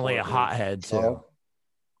like the Definitely a spoiled little hothead too. child.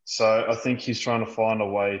 So I think he's trying to find a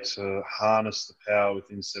way to harness the power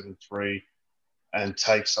within 7-3 and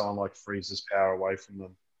take someone like Frieza's power away from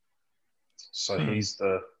them. So he's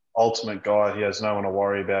the ultimate guy. He has no one to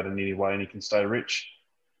worry about in any way and he can stay rich.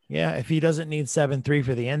 Yeah, if he doesn't need 7-3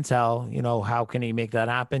 for the intel, how can he make that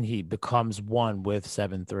happen? He becomes one with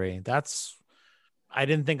 7-3. I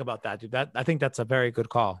didn't think about that, dude. I think that's a very good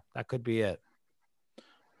call. That could be it.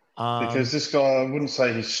 Because this guy, I wouldn't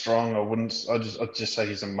say he's strong. I'd just say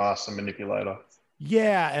he's a master manipulator.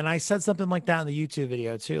 Yeah, and I said something like that in the YouTube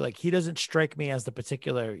video too. Like, he doesn't strike me as the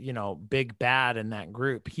particular, big bad in that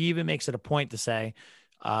group. He even makes it a point to say,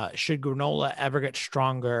 should Granolah ever get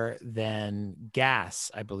stronger than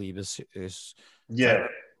Gas, I believe is Yeah.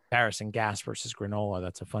 comparison, Gas versus Granolah.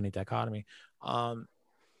 That's a funny dichotomy.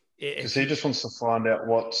 Because he just wants to find out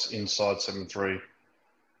what's inside 7-3.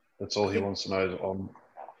 That's all he wants to know.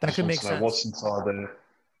 That could make to know sense. what's inside there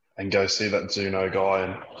and go see that Zuno guy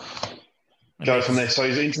and go from there. So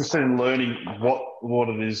he's interested in learning what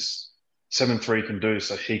it is 7-3 can do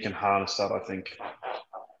so he can harness that, I think.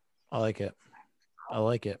 I like it.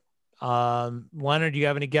 Leonard, do you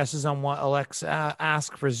have any guesses on what Alex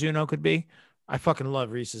ask for Zuno could be? I fucking love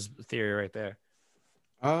Reese's theory right there.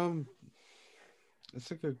 That's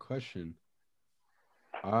a good question.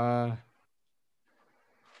 Well,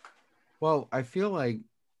 I feel like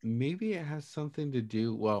maybe it has something to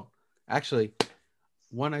do. Well, actually,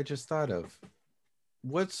 one I just thought of.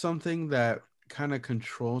 What's something that kind of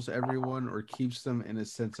controls everyone or keeps them in a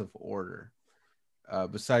sense of order,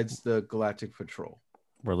 besides the Galactic Patrol?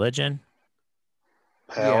 Religion,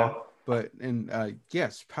 power. Yeah,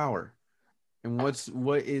 yes, power. And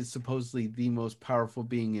what is supposedly the most powerful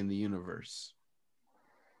being in the universe?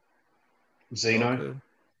 Xeno.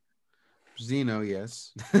 Xeno,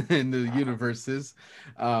 yes, in the universes.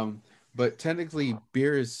 But technically,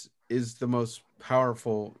 Beerus is the most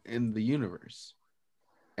powerful in the universe.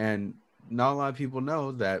 And not a lot of people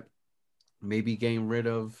know that maybe getting rid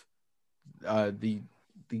of the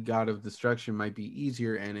god of destruction might be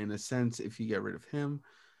easier. And in a sense, if you get rid of him,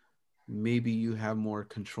 maybe you have more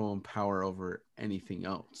control and power over anything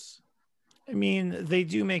else. I mean, they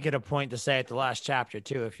do make it a point to say at the last chapter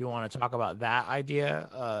too, if you want to talk about that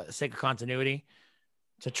idea, sake of continuity,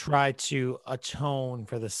 to try to atone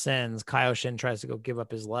for the sins. Kaioshin tries to go give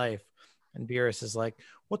up his life, and Beerus is like,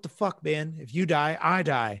 "What the fuck, man? If you die, I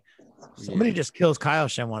die." Somebody just kills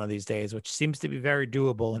Kaioshin one of these days, which seems to be very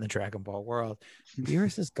doable in the Dragon Ball world.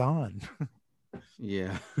 Beerus is gone.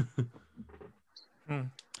 Yeah.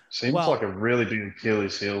 Seems like a really big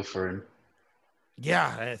Achilles heel for him.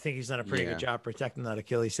 Yeah, I think he's done a pretty good job protecting that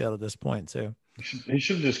Achilles heel at this point too. He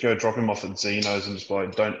should just go drop him off at Xeno's and just be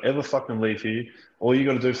like, don't ever fucking leave here. All you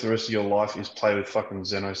got to do for the rest of your life is play with fucking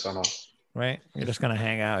Zeno-sama. Right? You're just going to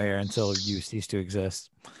hang out here until you cease to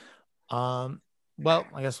exist. Well,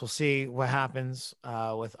 I guess we'll see what happens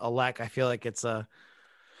with Alec. I feel like I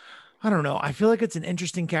don't know. I feel like it's an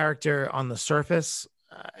interesting character on the surface.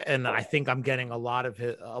 And I think I'm getting a lot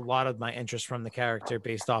of my interest from the character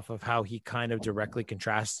based off of how he kind of directly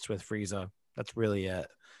contrasts with Frieza. That's really it.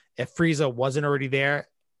 If Frieza wasn't already there,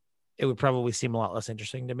 it would probably seem a lot less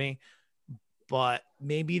interesting to me. But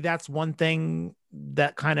maybe that's one thing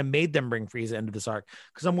that kind of made them bring Frieza into this arc.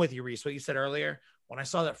 Because I'm with you, Reese. What you said earlier, when I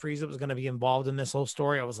saw that Frieza was going to be involved in this whole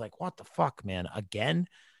story, I was like, what the fuck, man? Again?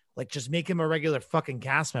 Like, just make him a regular fucking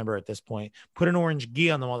cast member at this point. Put an orange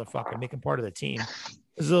gi on the motherfucker. Make him part of the team.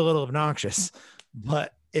 This is a little obnoxious.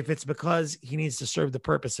 But if it's because he needs to serve the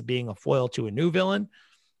purpose of being a foil to a new villain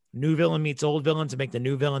meets old villain to make the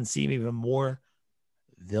new villain seem even more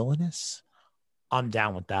villainous, I'm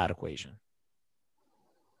down with that equation.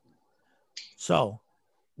 So,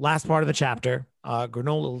 last part of the chapter,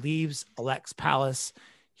 Granolah leaves Alec's palace.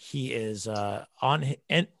 He is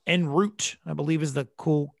en route, I believe is the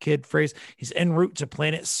cool kid phrase. He's en route to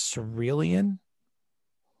planet Cerulean.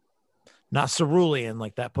 Not Cerulean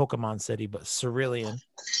like that Pokemon city, but Cerulean.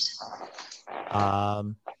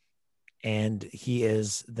 And he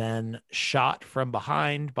is then shot from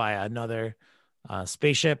behind by another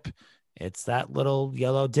spaceship. It's that little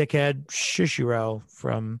yellow dickhead Shishiro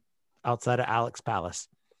from outside of Alex Palace.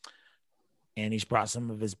 And he's brought some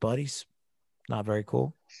of his buddies. Not very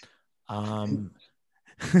cool.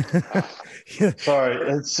 Sorry,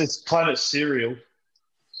 it's Planet Cereal.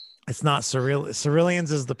 It's not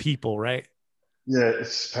Ceruleans is the people, right? Yeah,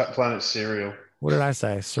 it's Planet Cereal. What did I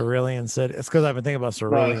say? Cerulean City. It's because I've been thinking about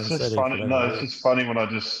Cerulean City. Funny. No, it's just funny when I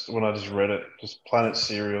just read it. Just Planet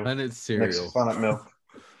Cereal. Planet Cereal. Next to Planet Milk.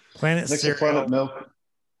 Next to Planet Milk.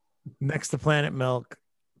 Next to Planet Milk.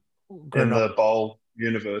 In the bowl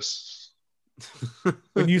universe.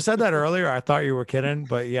 When you said that earlier, I thought you were kidding,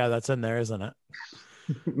 but yeah, that's in there, isn't it?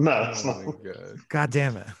 No, it's not. God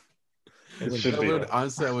damn it.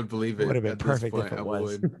 Honestly, I would believe it. Would have been perfect if it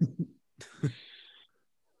was.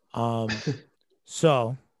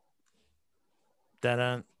 So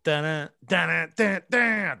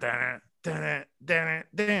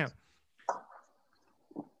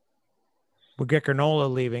we get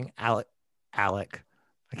Granolah leaving. Alec.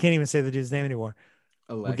 I can't even say the dude's name anymore.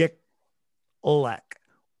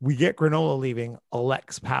 We get Granolah leaving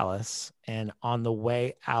Alec's palace, and on the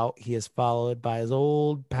way out, he is followed by his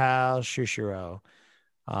old pal Shushiro.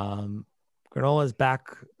 Granolah is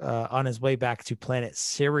back on his way back to planet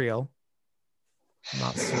Cereal,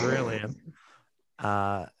 not Cerulean,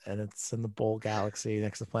 and it's in the Bowl Galaxy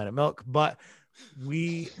next to Planet Milk. But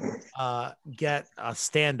we get a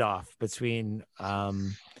standoff between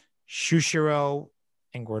Shushiro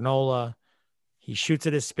and Granolah. He shoots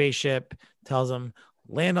at his spaceship, tells him,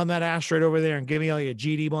 land on that asteroid over there and give me all your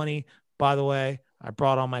GD money. By the way, I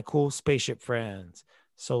brought all my cool spaceship friends.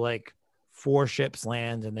 So like 4 ships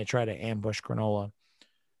land and they try to ambush Granolah.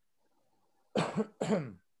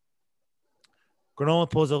 Granolah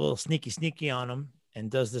pulls a little sneaky on him and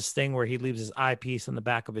does this thing where he leaves his eyepiece on the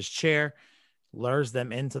back of his chair, lures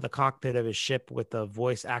them into the cockpit of his ship with the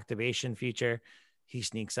voice activation feature. He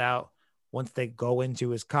sneaks out. Once they go into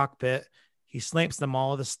his cockpit, he slams them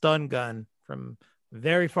all with a stun gun from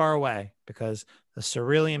very far away because the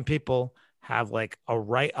Cerulean people have like a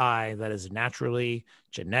right eye that is naturally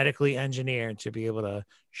genetically engineered to be able to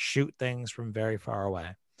shoot things from very far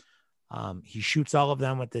away. He shoots all of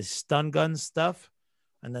them with this stun gun stuff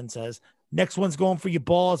and then says, next one's going for your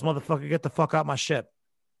balls, motherfucker. Get the fuck out my ship.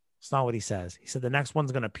 It's not what he says. He said the next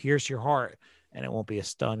one's going to pierce your heart and it won't be a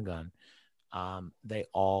stun gun. They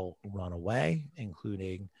all run away,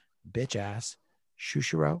 including bitch ass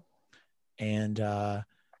Shushiro. And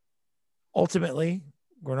ultimately,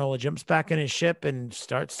 Granolah jumps back in his ship and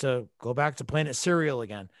starts to go back to planet Cereal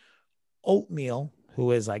again. Oatmeal,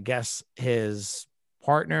 who is, I guess, his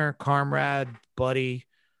partner, comrade, buddy,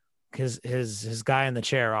 his guy in the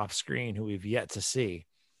chair off screen who we've yet to see.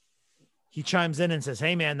 He chimes in and says,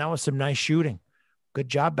 hey, man, that was some nice shooting. Good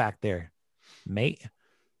job back there, mate.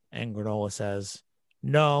 And Granolah says,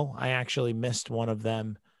 no, I actually missed one of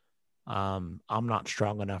them. I'm not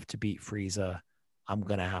strong enough to beat Frieza. I'm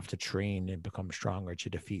going to have to train and become stronger to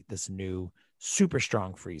defeat this new super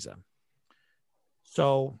strong Frieza.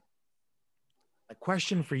 So the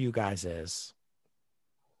question for you guys is,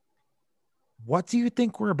 what do you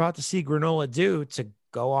think we're about to see Granolah do to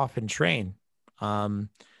go off and train?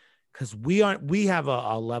 Because we have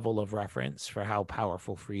a level of reference for how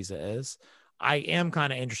powerful Frieza is. I am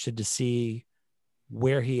kind of interested to see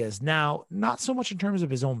where he is now, not so much in terms of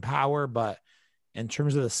his own power, but in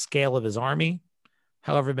terms of the scale of his army,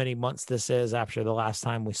 however many months this is after the last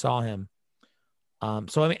time we saw him.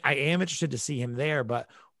 So, I mean, I am interested to see him there, but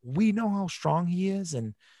we know how strong he is,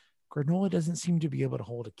 and Granolah doesn't seem to be able to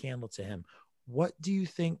hold a candle to him. What do you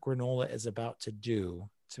think Granolah is about to do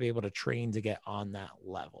to be able to train to get on that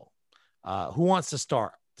level? Who wants to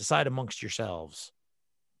start? Decide amongst yourselves.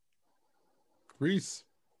 Reese.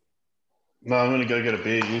 No, I'm going to go get a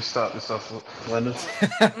beer. You start this off, Leonard.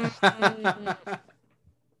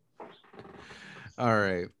 All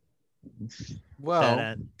right.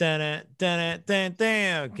 Well,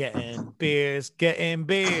 getting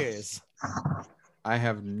beers. I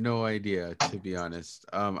have no idea, to be honest.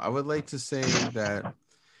 I would like to say that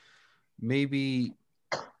maybe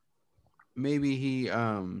he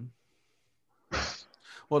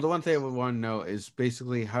well, the one thing I would want to know is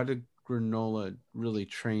basically how did Granolah really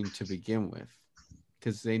train to begin with?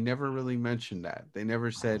 Because they never really mentioned that. They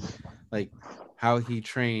never said like how he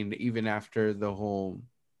trained even after the whole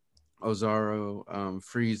Ozaru,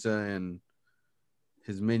 Frieza, and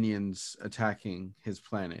his minions attacking his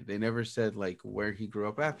planet. They never said like where he grew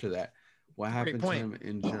up after that. What happened to him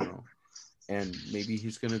in general? And maybe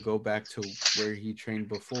he's going to go back to where he trained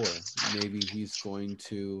before. Maybe he's going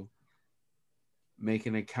to make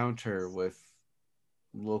an encounter with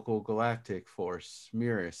local galactic force,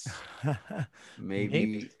 Mirrors.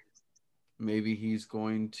 Maybe he's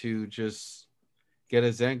going to just get a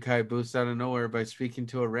Zenkai boost out of nowhere by speaking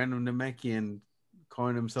to a random Namekian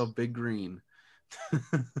calling himself Big Green.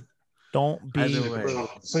 Don't be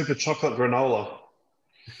super chocolate granola.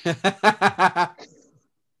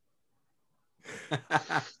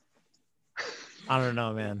 I don't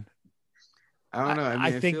know, man. I don't know. I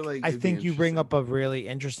mean, I think you bring up a really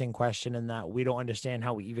interesting question in that we don't understand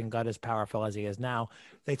how he even got as powerful as he is now.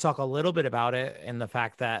 They talk a little bit about it in the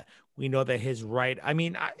fact that we know that his right. I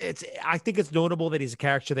mean, I think it's notable that he's a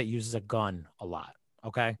character that uses a gun a lot.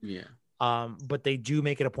 Okay. Yeah. But they do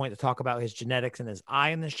make it a point to talk about his genetics and his eye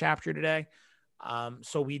in this chapter today.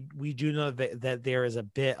 So we do know that there is a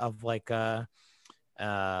bit of like a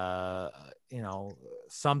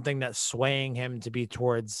something that's swaying him to be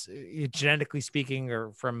towards, genetically speaking,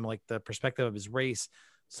 or from like the perspective of his race,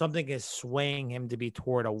 something is swaying him to be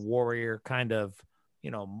toward a warrior kind of,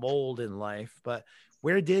 mold in life. But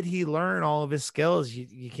where did he learn all of his skills?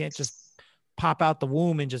 You can't just pop out the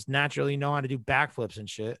womb and just naturally know how to do backflips and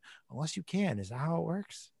shit, unless you can. Is that how it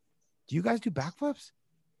works? Do you guys do backflips?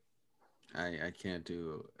 I can't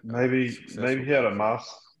do. Maybe he had a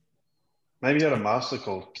master. Maybe he had a master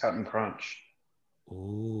called Captain Crunch.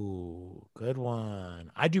 Ooh, good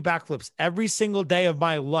one. I do backflips every single day of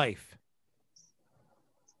my life.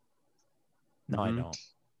 No, I don't.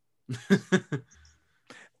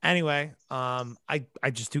 Anyway, I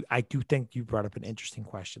do think you brought up an interesting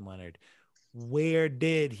question, Leonard. Where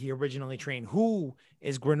did he originally train? Who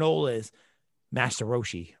is Granola's Master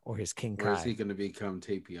Roshi or his King Kai? Where is he going to become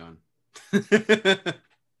Tapion?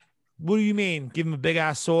 What do you mean? Give him a big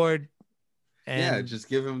ass sword? And just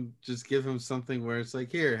give him something where it's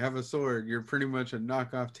like, here, have a sword. You're pretty much a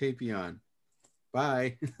knockoff Tapion.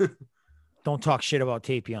 Bye. Don't talk shit about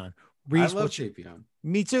Tapion. Reese, I love Tapion.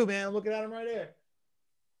 Me too, man. I'm looking at him right here.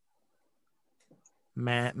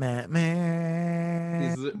 Man.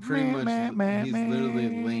 He's pretty much he's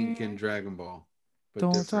literally Link in Dragon Ball.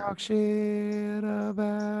 Don't different. Talk shit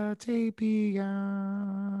about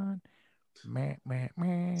Tapion.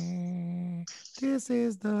 This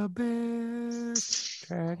is the best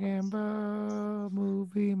Dragon Ball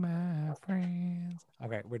movie, my friends.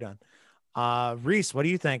 Okay, we're done. Reese, what do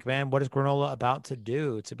you think, man? What is Granolah about to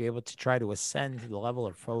do to be able to try to ascend to the level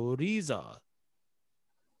of Frieza?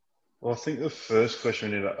 Well, I think the first question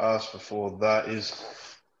we need to ask before that is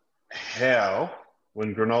how,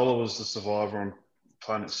 when Granolah was the survivor on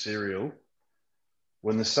Planet Cereal,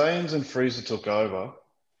 when the Saiyans and Frieza took over,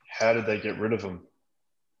 how did they get rid of him?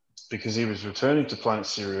 Because he was returning to Planet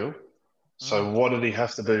Cereal. So what did he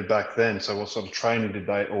have to do back then? So what sort of training did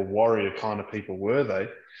they, or warrior kind of people were they,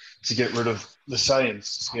 to get rid of the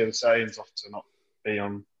Saiyans, to scare the Saiyans off to not be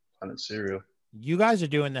on Planet Cereal? You guys are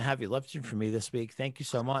doing the heavy lifting for me this week. Thank you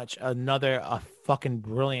so much. Another fucking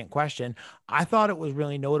brilliant question. I thought it was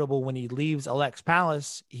really notable when he leaves Alex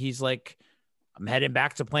Palace. He's like, I'm heading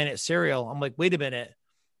back to Planet Cereal. I'm like, wait a minute.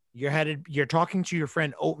 You're talking to your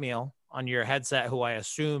friend Oatmeal on your headset, who I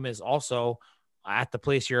assume is also at the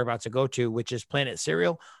place you're about to go to, which is Planet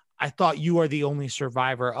Cereal. I thought you are the only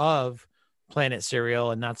survivor of Planet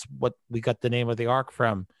Cereal, and that's what we got the name of the arc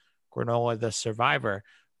from, Granolah the Survivor.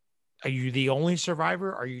 Are you the only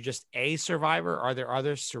survivor? Are you just a survivor? Are there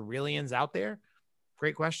other Cerealians out there?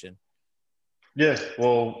 Great question. Yeah,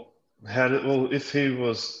 well, if he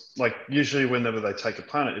was, like, usually whenever they take a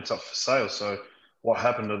planet, it's up for sale. So what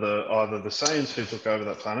happened to either the Saiyans who took over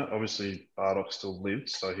that planet? Obviously, Bardock still lived,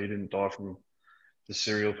 so he didn't die from the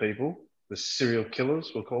cereal people, the serial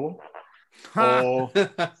killers, we'll call them.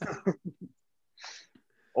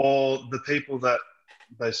 Or the people that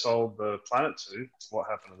they sold the planet to, what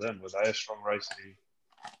happened to them? Were they a strong race that he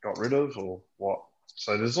got rid of, or what?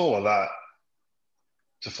 So there's all of that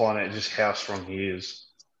to find out just how strong he is.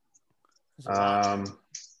 I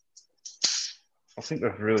think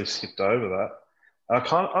they've really skipped over that. I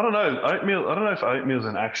don't know. Oatmeal. I don't know if Oatmeal's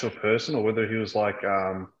an actual person or whether he was like,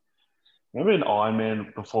 remember in Iron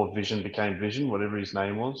Man before Vision became Vision, whatever his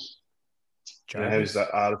name was. Jarvis? Who's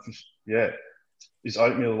that artificial? Yeah, is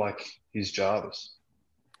Oatmeal like his Jarvis?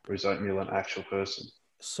 Or is Oatmeal an actual person?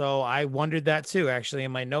 So I wondered that too, actually,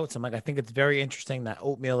 in my notes. I'm like, I think it's very interesting that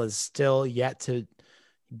Oatmeal is still yet to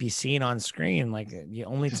be seen on screen. Like the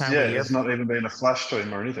only time there's not even been a flash to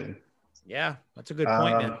him or anything. Yeah, that's a good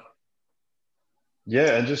point, man.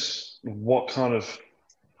 Yeah, and just what kind of,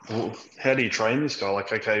 how do you train this guy?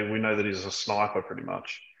 Like, okay, we know that he's a sniper pretty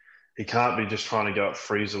much. He can't be just trying to go at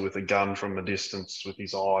Frieza with a gun from a distance with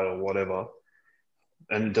his eye or whatever.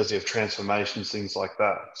 And does he have transformations, things like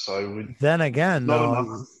that? So Then again, not though,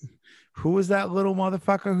 enough. who was that little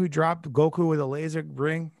motherfucker who dropped Goku with a laser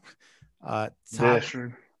ring? Yeah,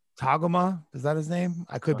 true. Taguma, is that his name?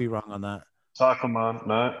 I could be wrong on that. Takuma,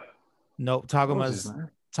 no. Nope, What was his name?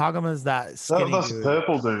 Tagum's that skinny That's the dude.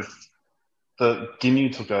 purple dude. The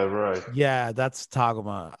Ginyu took over, eh? Yeah, that's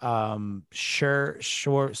Taguma.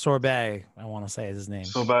 Sorbet, I want to say is his name.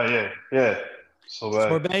 Sorbet, yeah.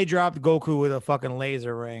 Sorbet dropped Goku with a fucking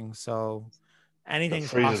laser ring, so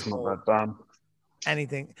anything's Frieza's possible. not that dumb.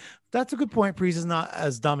 Anything. That's a good point. Frieza's not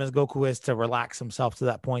as dumb as Goku is to relax himself to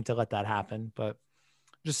that point to let that happen, but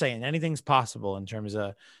just saying anything's possible in terms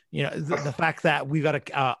of, you know, the fact that we got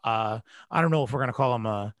I don't know if we're going to call him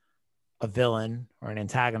a villain or an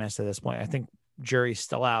antagonist at this point. I think jury's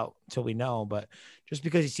still out until we know, but just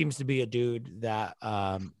because he seems to be a dude that,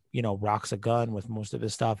 you know, rocks a gun with most of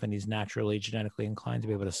his stuff and he's naturally genetically inclined to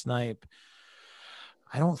be able to snipe,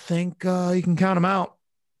 I don't think you can count him out.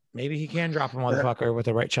 Maybe he can drop a motherfucker with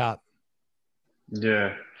the right chop.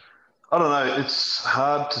 Yeah. I don't know. It's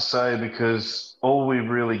hard to say because all we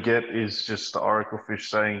really get is just the Oracle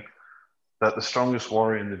Fish saying that the strongest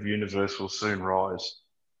warrior in the universe will soon rise.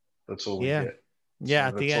 That's all we get. Yeah,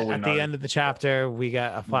 So at the end of the chapter, we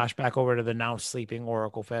got a flashback over to the now sleeping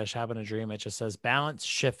Oracle Fish having a dream. It just says balance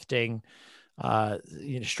shifting.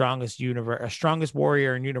 Strongest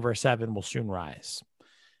warrior in Universe 7 will soon rise.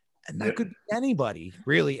 And that could be anybody,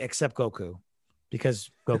 really, except Goku,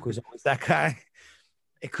 because Goku's always that guy.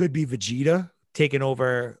 It could be Vegeta taking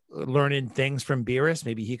over, learning things from Beerus.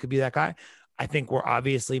 Maybe he could be that guy. I think we're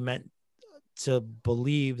obviously meant to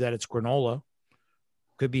believe that it's Granolah.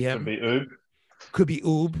 Could be him. Could be Oob. Could be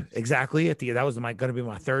Oob. Exactly. That was going to be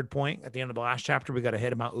my third point. At the end of the last chapter, we got to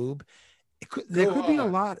hit about Oob. There could be a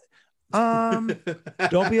lot. Don't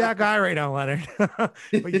be that guy right now, Leonard.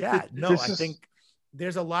 But yeah, no, I think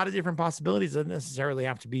there's a lot of different possibilities. It doesn't necessarily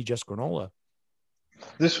have to be just Granolah.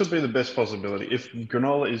 This would be the best possibility. If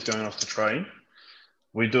Granolah is going off to train,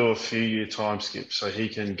 we do a few year time skip so he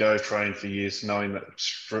can go train for years knowing that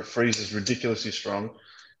Frieza's ridiculously strong.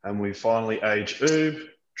 And we finally age Oob,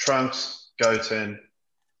 Trunks, Goten.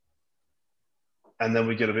 And then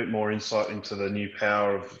we get a bit more insight into the new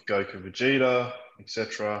power of Goku, Vegeta,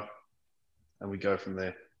 etc. And we go from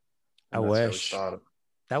there. I wish.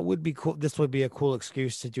 That would be cool. This would be a cool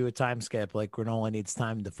excuse to do a time skip. Like Granolah needs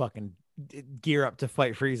time to fucking gear up to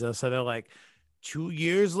fight Frieza. So they're like 2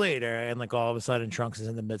 years later, and like all of a sudden Trunks is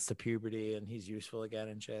in the midst of puberty and he's useful again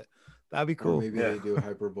and shit. That'd be cool. Or maybe they do a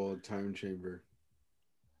hyperbolic time chamber.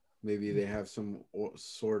 Maybe they have some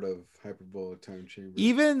sort of hyperbolic time chamber.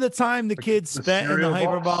 Even the time the kids spent in the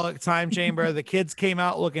hyperbolic time chamber, the kids came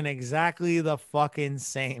out looking exactly the fucking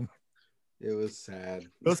same. It was sad.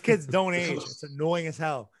 Those kids don't age. It's annoying as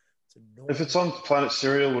hell. If it's on Planet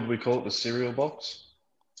Cereal, would we call it the cereal box?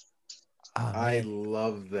 Oh, I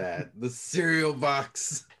love that. The cereal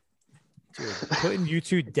box. Dude, putting you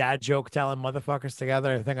two dad joke telling motherfuckers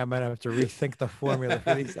together, I think I might have to rethink the formula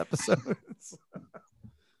for these episodes.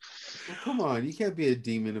 Well, come on, you can't be a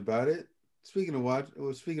demon about it. Speaking of watch,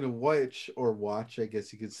 I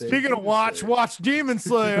guess you could say. Speaking of watch Demon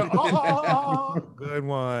Slayer. Oh, good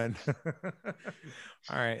one.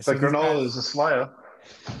 All right. So Granolah is a Slayer.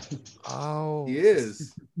 Oh, he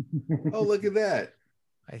is. Oh, look at that.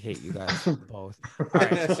 I hate you guys both. All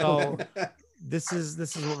right, so this is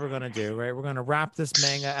what we're gonna do, right? We're gonna wrap this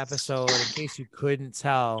manga episode. In case you couldn't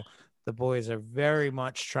tell, the boys are very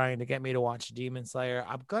much trying to get me to watch Demon Slayer.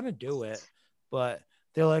 I'm gonna do it, but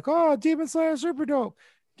they're like, "Oh, Demon Slayer super dope.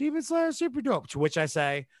 Demon Slayer super dope." To which I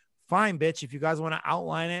say, "Fine, bitch. If you guys want to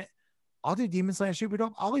outline it, I'll do Demon Slayer super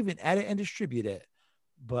dope. I'll even edit and distribute it."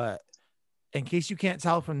 But in case you can't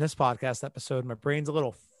tell from this podcast episode, my brain's a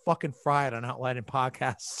little fucking fried on outlining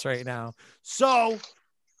podcasts right now. So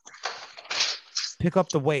pick up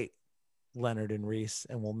the weight, Leonard and Reese,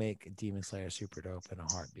 and we'll make Demon Slayer super dope in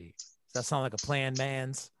a heartbeat. Does that sound like a plan,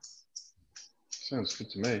 mans? Sounds good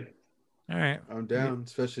to me. All right. I'm down,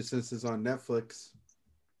 especially since it's on Netflix.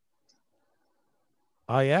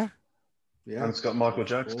 Oh, yeah? Yeah. And it's got Michael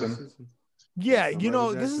Jackson. Yeah, you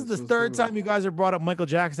know, this is the third time you guys have brought up Michael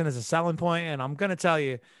Jackson as a selling point, and I'm going to tell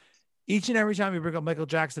you, each and every time you bring up Michael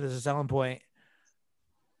Jackson as a selling point,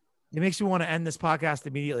 it makes you want to end this podcast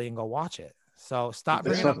immediately and go watch it. So stop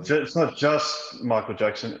bringing up. It's not just Michael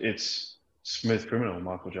Jackson. It's Smooth Criminal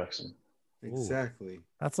Michael Jackson. Exactly.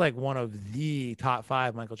 That's like one of the top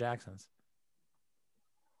 5 Michael Jacksons.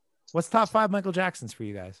 What's top 5 Michael Jacksons for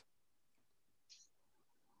you guys?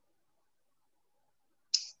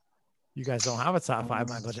 You guys don't have a top 5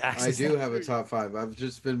 Michael Jacksons. I do have a top 5. I've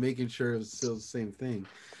just been making sure it was still the same thing.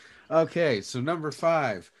 Okay, so number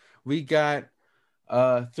 5, we got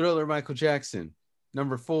Thriller Michael Jackson.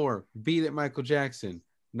 Number 4, Beat It Michael Jackson.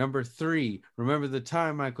 Number 3, Remember the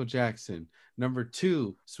Time Michael Jackson. Number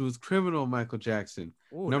 2, Smooth Criminal Michael Jackson.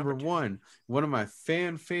 Ooh, number 1, one of my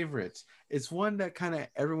fan favorites. It's one that kind of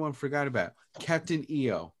everyone forgot about. Captain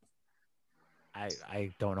EO.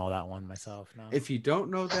 I don't know that one myself. No. If you don't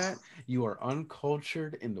know that, you are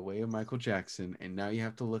uncultured in the way of Michael Jackson, and now you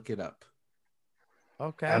have to look it up.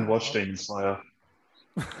 Okay. And watch Demon Slayer.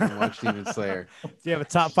 And watch Demon Slayer. Do you have a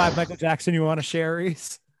top 5 Michael Jackson you want to share,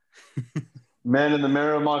 Reese? Man in the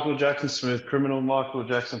Mirror, Michael Jackson. Smooth Criminal, Michael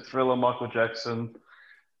Jackson. Thriller, Michael Jackson.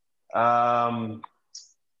 The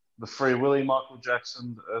Free Willy, Michael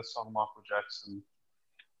Jackson. The Earth Song, Michael Jackson.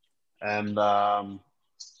 And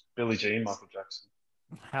Billie Jean, Michael Jackson.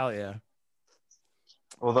 Hell yeah.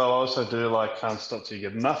 Although I also do like Can't Stop Till You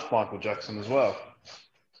Get Enough, Michael Jackson as well.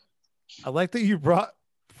 I like that you brought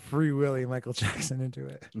Free Willy Michael Jackson into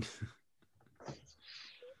it.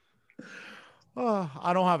 Oh,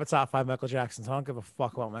 I don't have a top 5 Michael Jacksons. I don't give a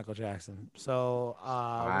fuck about Michael Jackson. So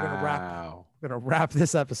we're gonna wrap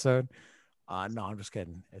this episode. No, I'm just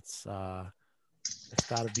kidding. It's got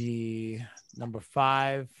to be number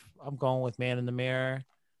 5. I'm going with Man in the Mirror.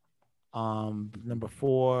 Number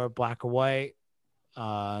 4, Black or White.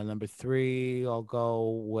 Number 3, I'll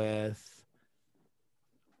go with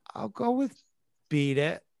Beat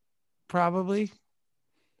It, probably.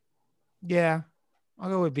 Yeah, I'll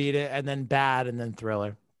go with Beat It, and then Bad, and then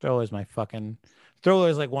Thriller. Thriller is like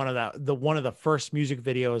one of the first music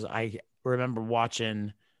videos I remember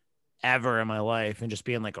watching ever in my life, and just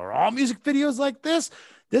being like, are all music videos like this?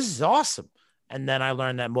 This is awesome. And then I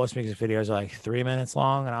learned that most music videos are like 3 minutes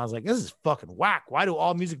long, and I was like, this is fucking whack. Why do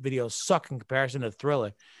all music videos suck in comparison to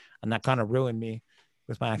Thriller? And that kind of ruined me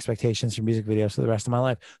with my expectations for music videos for the rest of my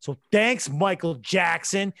life. So thanks, Michael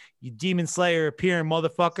Jackson, you Demon Slayer appearing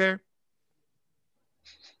motherfucker.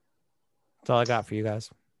 That's all I got for you guys.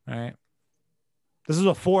 All right. This is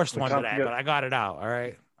a forced one today, but I got it out. All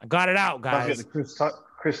right. I got it out, guys. Can't forget the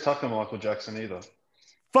Chris Tucker, Michael Jackson either.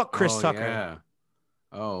 Fuck Chris Tucker. Yeah.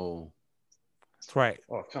 Oh. That's right.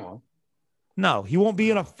 Oh, come on. No, he won't be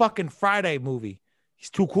in a fucking Friday movie. He's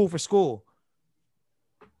too cool for school.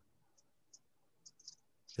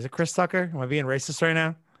 Is it Chris Tucker? Am I being racist right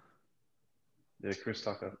now? Yeah, Chris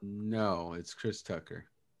Tucker. No, it's Chris Tucker.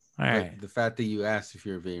 All right. But the fact that you asked if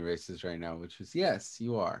you're being racist right now, which is yes,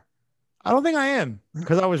 you are. I don't think I am,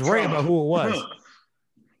 because I was right about who it was.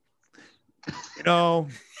 You know.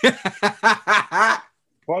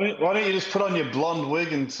 Why don't you just put on your blonde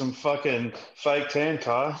wig and some fucking fake tan,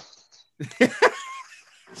 Kyle?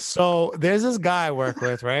 So there's this guy I work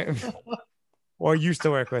with, right? Or used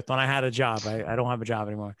to work with when I had a job. I don't have a job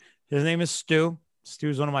anymore. His name is Stu.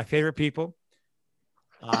 Stu's one of my favorite people.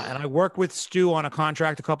 And I worked with Stu on a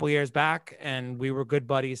contract a couple years back, and we were good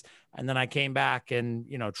buddies. And then I came back, and,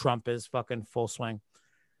 you know, Trump is fucking full swing.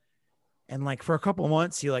 And like for a couple of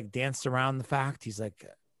months, he like danced around the fact. He's like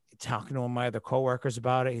talking to my other coworkers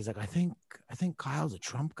about it. He's like, I think Kyle's a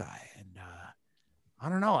Trump guy. And I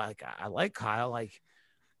don't know. Like I like Kyle. Like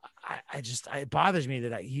it bothers me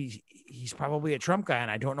that he's probably a Trump guy,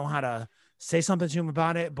 and I don't know how to say something to him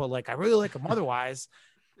about it. But like I really like him otherwise.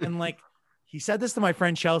 And like he said this to my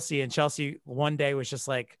friend Chelsea, and Chelsea one day was just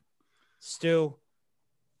like, Stu,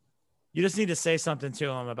 you just need to say something to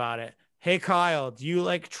him about it. Hey, Kyle, do you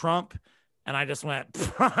like Trump? And I just went,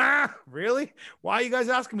 really? Why are you guys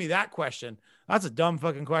asking me that question? That's a dumb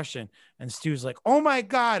fucking question. And Stu's like, oh my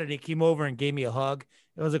God. And he came over and gave me a hug.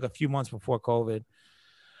 It was like a few months before COVID.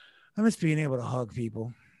 I miss being able to hug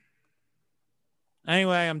people.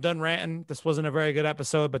 Anyway, I'm done ranting. This wasn't a very good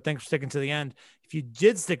episode, but thanks for sticking to the end. If you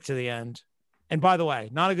did stick to the end, and by the way,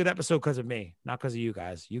 not a good episode because of me, not because of you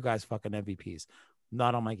guys. You guys fucking MVPs.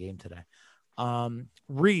 Not on my game today.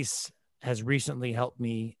 Reese has recently helped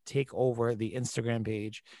me take over the Instagram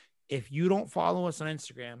page. If you don't follow us on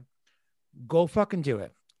Instagram, go fucking do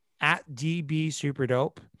it. At DB Super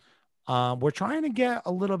Dope. We're trying to get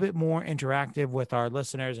a little bit more interactive with our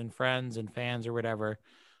listeners and friends and fans or whatever.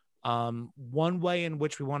 One way in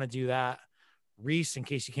which we want to do that, Reese, in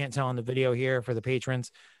case you can't tell on the video here for the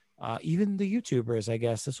patrons, even the YouTubers, I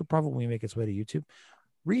guess this will probably make its way to YouTube.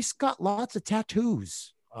 Reese got lots of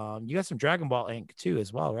tattoos. You got some Dragon Ball ink too,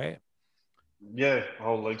 as well, right? Yeah,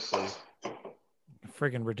 whole leg sleeve.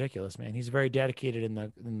 Friggin' ridiculous, man. He's very dedicated in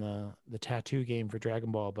the tattoo game for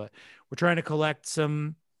Dragon Ball, but we're trying to collect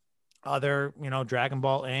some other, Dragon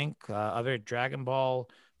Ball Inc., other Dragon Ball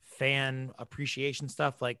fan appreciation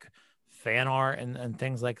stuff like fan art and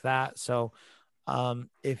things like that. So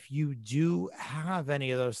if you do have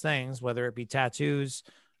any of those things, whether it be tattoos,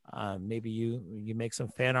 maybe you make some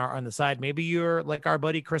fan art on the side. Maybe you're like our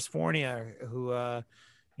buddy Chris Fornia, who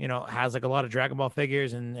has like a lot of Dragon Ball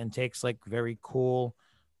figures and takes like very cool,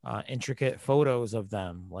 intricate photos of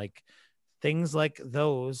them. Like things like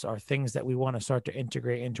those are things that we want to start to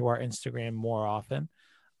integrate into our Instagram more often.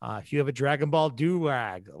 If you have a Dragon Ball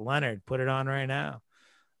do-rag, Leonard, put it on right now.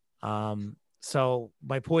 So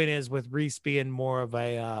my point is, with Reese being more of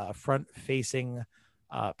a front-facing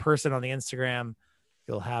person on the Instagram,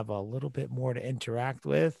 you'll have a little bit more to interact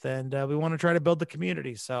with, and we want to try to build the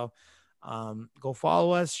community. So go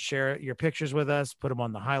follow us, share your pictures with us, put them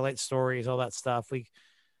on the highlight stories, all that stuff. We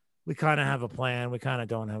kind of have a plan. We kind of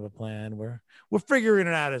don't have a plan. We're figuring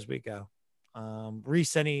it out as we go.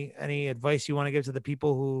 Reese, any advice you want to give to the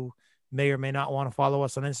people who may or may not want to follow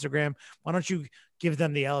us on Instagram? Why don't you give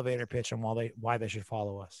them the elevator pitch on why they should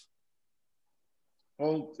follow us?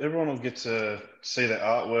 Well, everyone will get to see their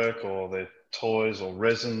artwork or their toys or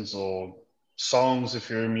resins or songs if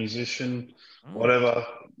you're a musician, whatever.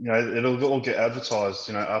 It'll all get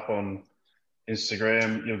advertised, up on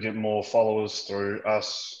Instagram. You'll get more followers through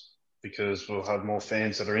us because we'll have more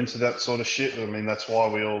fans that are into that sort of shit. I mean, that's why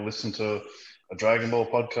we all listen to a Dragon Ball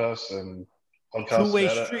podcast and podcasts Two-way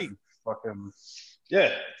about street. it. Fucking,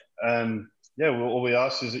 yeah. And all we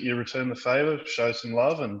ask is that you return the favor, show some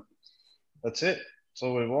love, and that's it. That's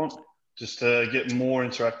all we want. Just to get more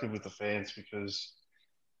interactive with the fans because,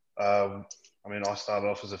 I started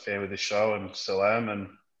off as a fan with this show and still am.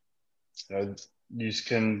 And, you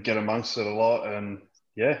can get amongst it a lot. And,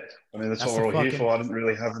 that's what we're all here for. I didn't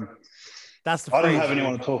really have... I didn't have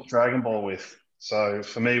anyone to talk Dragon Ball with. So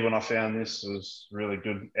for me, when I found this, it was a really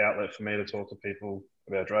good outlet for me to talk to people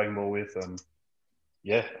about Dragon Ball with. And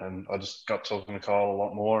I just got talking to Kyle a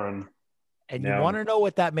lot more. And you want to know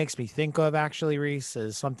what that makes me think of, actually, Reese,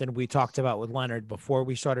 is something we talked about with Leonard before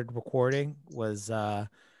we started recording was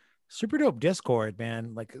Super Dope Discord,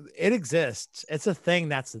 man. Like, it exists. It's a thing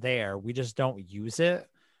that's there. We just don't use it.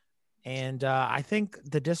 And I think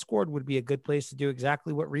the Discord would be a good place to do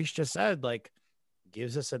exactly what Reese just said. Like,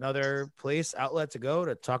 gives us another outlet to go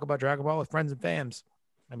to talk about Dragon Ball with friends and fams.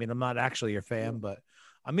 I mean, I'm not actually your fam, but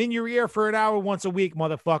I'm in your ear for an hour once a week,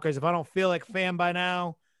 motherfuckers. If I don't feel like fam by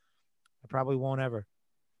now, I probably won't ever.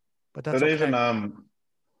 But that's okay. Even,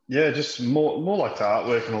 just more like the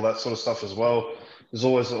artwork and all that sort of stuff as well. There's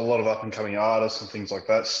always a lot of up and coming artists and things like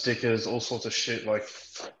that, stickers, all sorts of shit. Like,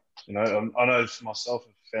 I know for myself,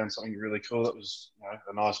 I found something really cool that was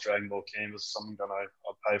a nice Dragon Ball canvas, something that I'd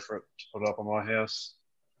pay for it to put up on my house.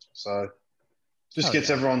 So just gets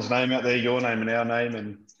everyone's name out there, your name and our name,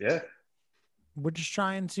 and we're just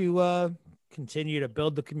trying to continue to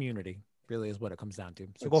build the community, really is what it comes down to.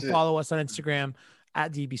 So go follow us on Instagram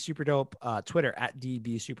at DB Superdope, Twitter at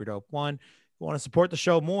DB Superdope1. If you want to support the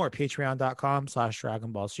show more,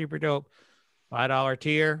 patreon.com/Dragon Ball Superdope. $5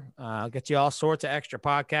 tier. Gets you all sorts of extra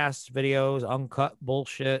podcasts, videos, uncut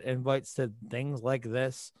bullshit, invites to things like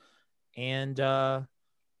this. And I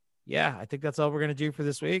think that's all we're going to do for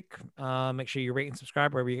this week. Make sure you rate and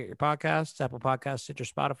subscribe wherever you get your podcasts, Apple Podcasts, Stitcher,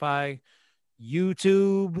 Spotify,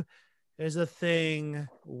 YouTube. There's a thing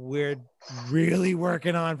we're really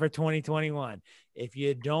working on for 2021. If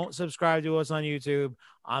you don't subscribe to us on YouTube,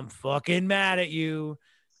 I'm fucking mad at you.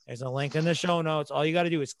 There's a link in the show notes. All you got to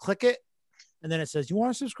do is click it. And then it says, you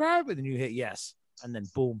want to subscribe? And then you hit yes. And then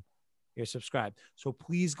boom, you're subscribed. So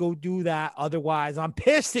please go do that. Otherwise, I'm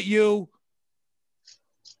pissed at you.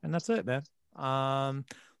 And that's it, man. Gonna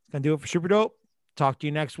do it for Super Dope. Talk to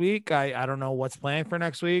you next week. I don't know what's planned for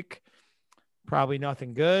next week. Probably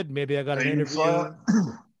nothing good. Maybe I got an interview.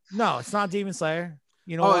 No, it's not Demon Slayer.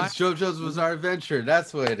 You know what? It's JoJo's Bizarre Adventure.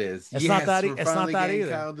 That's what it is. It's not that. It's not that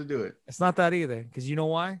either. Kyle to do it. It's not that either. Because you know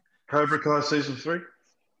why? Cobra Kai season 3.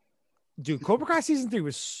 Dude, Cobra Kai season 3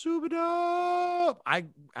 was super dope. I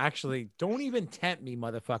actually don't even tempt me,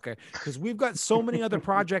 motherfucker, because we've got so many other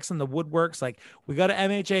projects in the woodworks. Like, we got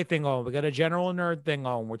an MHA thing on, we got a General Nerd thing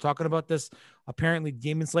on. We're talking about this apparently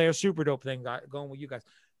Demon Slayer super dope thing going with you guys.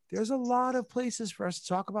 There's a lot of places for us to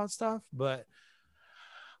talk about stuff, but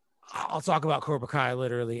I'll talk about Cobra Kai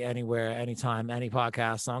literally anywhere, anytime, any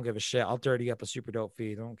podcast. I don't give a shit. I'll dirty up a super dope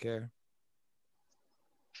feed. I don't care.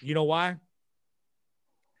 You know why?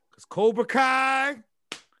 Because Cobra Kai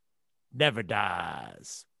never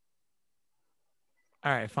dies.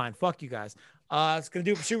 All right, fine. Fuck you guys. It's going to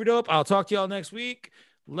do it for Super Dope. I'll talk to y'all next week.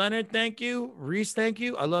 Leonard, thank you. Reese, thank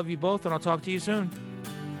you. I love you both, and I'll talk to you soon.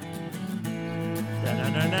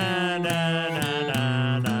 Da-na-na-na. na na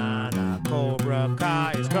na na na. Cobra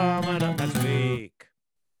Kai is coming up next week.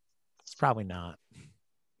 It's probably not.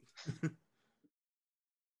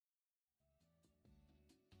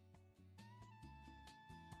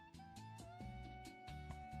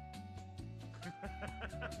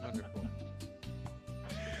 Wonderful.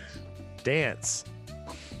 Dance.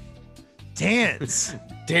 Dance.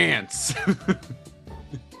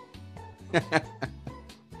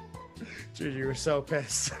 Dude, you were so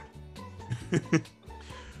pissed.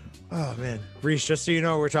 Oh man, Reese, just so you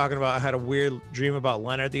know, we're talking about, I had a weird dream about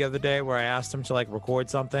Leonard the other day where I asked him to like record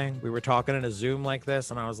something. We were talking in a Zoom like this,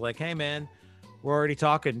 and I was like, hey man, we're already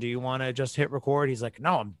talking. Do you want to just hit record? He's like,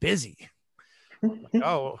 no, I'm busy. I'm like,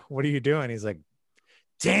 oh, what are you doing? He's like,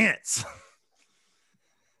 dance.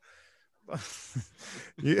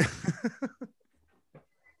 Yeah.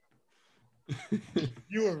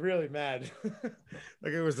 You were really mad.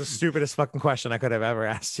 Like it was the stupidest fucking question I could have ever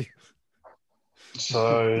asked you.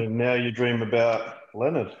 So now you dream about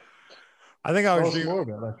Leonard. I think I Tell was us dreaming, more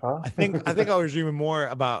about that, Carl. I think I was dreaming more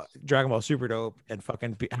about Dragon Ball Super Dope and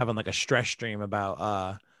fucking having like a stress dream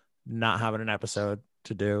about not having an episode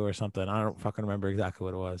to do or something. I don't fucking remember exactly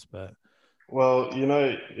what it was, but Well, you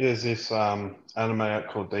know, there's this anime out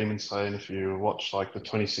called Demon Slayer, and if you watch like the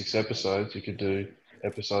 26 episodes, you could do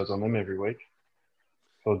episodes on them every week.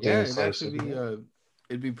 Called Yeah, Demon it'd Slayer actually be Super.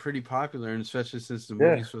 it'd be pretty popular, and especially since the Yeah,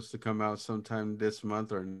 movie's supposed to come out sometime this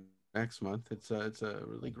month or next month. It's a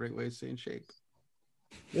really great way to stay in shape.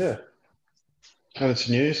 yeah. And it's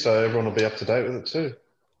new, so everyone will be up to date with it too.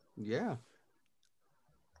 Yeah.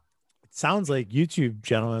 it sounds like YouTube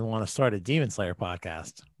gentlemen want to start a Demon Slayer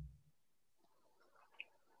podcast.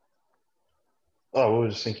 Oh, we were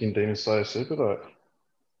just thinking Demon Slayer Super Dope.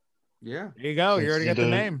 Yeah. There you go. You already got the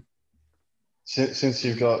name. Since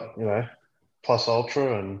you've got, you know, Plus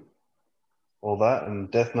Ultra and all that,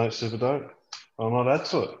 and Death Note Super Dope, why not add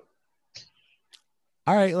to it?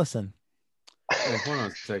 All right, listen. Wait, hold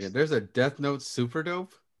on a second. There's a Death Note Super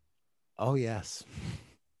Dope. Oh yes.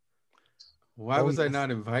 Why Oh, was I yes.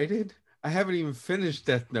 not invited? I haven't even finished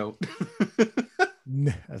Death Note.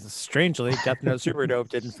 Strangely, Death Note Super Dope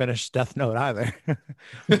didn't finish Death Note either.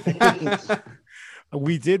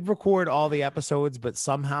 We did record all the episodes, but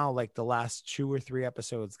somehow like the last 2 or 3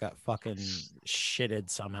 episodes got fucking shitted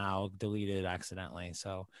somehow, deleted accidentally.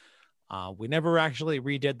 So we never actually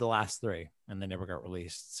redid the last 3 and they never got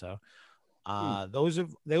released. So those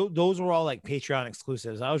were all like Patreon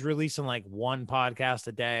exclusives. I was releasing like one podcast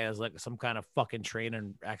a day as like some kind of fucking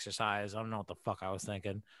training exercise. I don't know what the fuck I was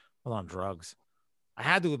thinking. I was on drugs. I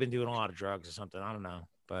had to have been doing a lot of drugs or something. I don't know,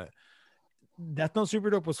 but Death Note Super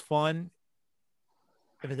Dope was fun.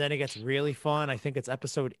 But then it gets really fun. I think it's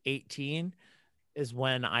episode 18 is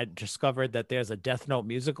when I discovered that there's a Death Note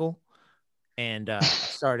musical, and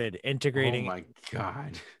started Oh integrating. my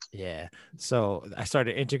god. Yeah. So I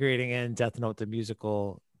started integrating in Death Note the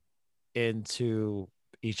musical into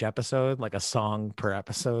each episode, like a song per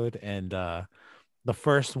episode. And the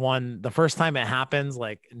first time it happens,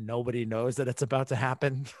 like nobody knows that it's about to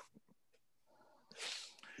happen.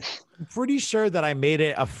 I'm pretty sure that I made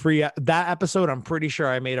it a free that episode. I'm pretty sure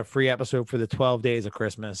I made a free episode for the 12 days of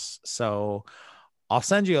Christmas. So I'll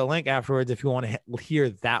send you a link afterwards if you want to hear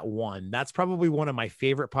that one. That's probably one of my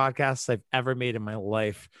favorite podcasts I've ever made in my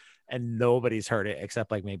life. And nobody's heard it except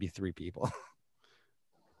like maybe 3 people.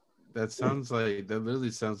 That literally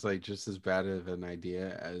sounds like just as bad of an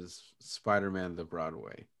idea as Spider-Man the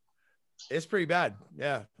Broadway. It's pretty bad.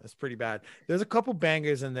 Yeah, it's pretty bad. There's a couple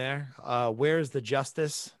bangers in there. Where's the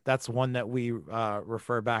Justice? That's one that we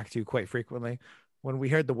refer back to quite frequently. When we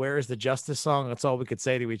heard the Where is the Justice song, that's all we could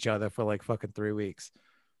say to each other for like fucking 3 weeks.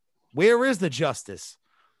 Where is the justice?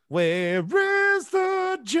 Where is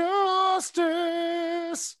the justice?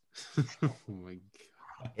 Oh my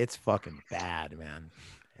god. It's fucking bad, man.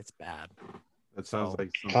 It's bad. That sounds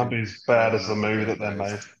like Can't be as bad as the movie that they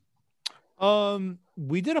made.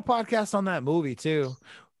 We did a podcast on that movie too.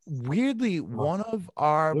 Weirdly, one of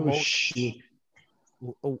our It was most shit.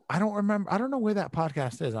 I don't remember. I don't know where that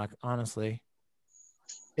podcast is. Honestly,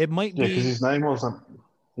 it might Yeah, because be.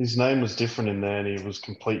 his name was different in there, and he was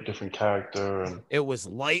complete different character, and It was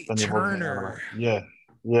Light then he wasn't Turner. Yeah,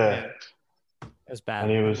 yeah, It's bad.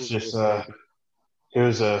 and he was just he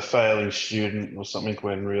was a failing student or something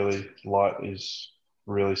when really Light is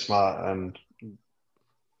really smart and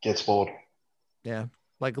gets bored. Yeah.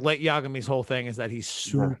 Like Light Yagami's whole thing is that he's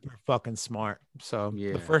super fucking smart. So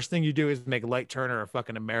Yeah. the first thing you do is make Light Turner a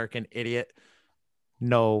fucking American idiot.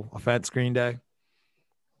 No offense, Green Day.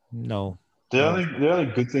 No. The only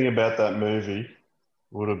good thing about that movie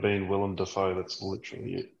would have been Willem Dafoe. That's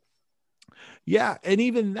literally it. Yeah, and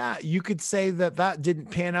even that, you could say that that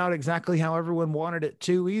didn't pan out exactly how everyone wanted it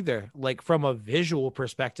to either. Like from a visual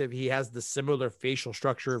perspective, he has the similar facial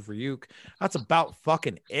structure of Ryuk. That's about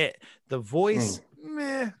fucking it. The voice,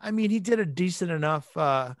 meh. I mean, he did a decent enough.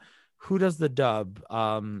 Who does the dub?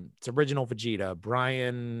 It's original Vegeta.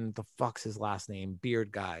 Brian, the fuck's his last name?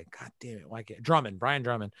 Beard guy. God damn it. Why can't Drummond? Brian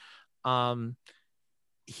Drummond.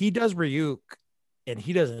 He does Ryuk, and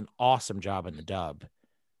he does an awesome job in the dub.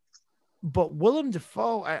 But Willem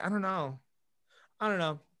Dafoe, I don't know. I don't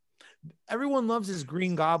know. Everyone loves his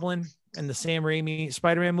Green Goblin and the Sam Raimi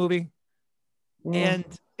Spider-Man movie. And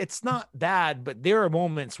it's not bad, but there are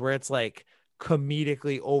moments where it's like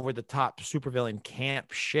comedically over the top supervillain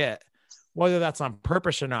camp shit. Whether that's on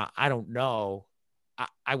purpose or not, I don't know.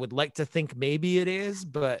 I would like to think maybe it is,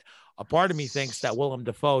 but a part of me thinks that Willem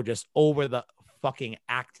Dafoe just over the fucking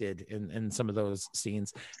acted in some of those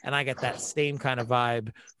scenes, and I get that same kind of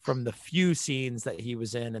vibe from the few scenes that he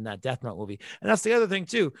was in that Death Note movie. And that's the other thing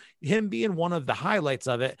too, him being one of the highlights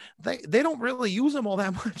of it. They don't really use him all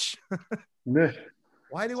that much.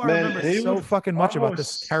 Why do I remember so fucking much about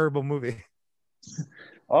this terrible movie?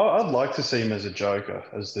 I'd like to see him as a Joker,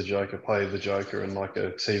 as the Joker, play the Joker in like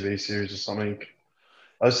a TV series or something.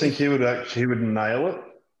 I just think he would nail it.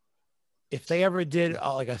 If they ever did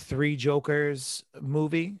like a 3 Jokers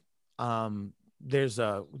movie, there's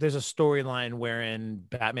a storyline wherein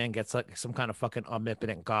Batman gets like some kind of fucking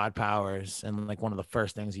omnipotent god powers, and like one of the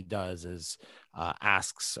first things he does is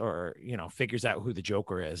asks or figures out who the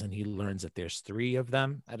Joker is, and he learns that there's 3 of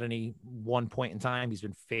them at any one point in time. He's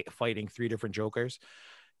been fighting 3 different Jokers.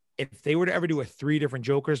 If they were to ever do a 3 different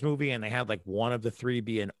Jokers movie and they had like one of the 3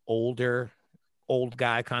 be an old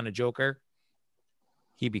guy kind of Joker,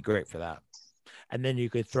 he'd be great for that. And then you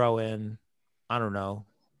could throw in, I don't know,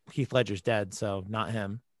 Heath Ledger's dead, so not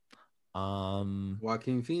him.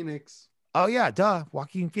 Joaquin Phoenix. Oh yeah, duh,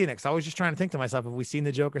 Joaquin Phoenix. I was just trying to think to myself, have we seen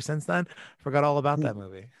the Joker since then? Forgot all about that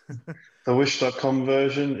movie. The Wish.com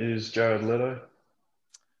version is Jared Leto.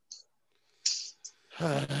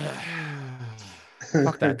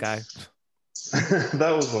 Fuck that guy.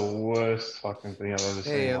 That was the worst fucking thing I've ever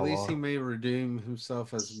seen. Hey, at least he may redeem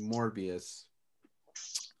himself as Morbius.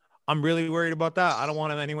 I'm really worried about that. I don't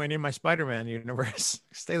want him anywhere near my Spider-Man universe.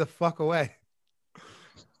 Stay the fuck away.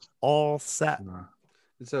 All set. No.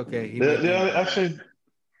 It's okay. Actually,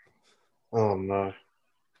 oh no.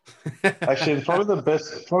 Actually, probably the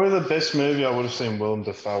best movie I would have seen Willem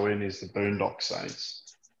Dafoe in is The Boondock Saints.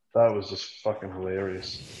 That was just fucking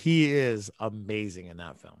hilarious. He is amazing in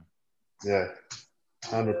that film. Yeah,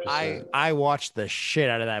 100%. I watched the shit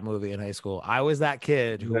out of that movie in high school. I was that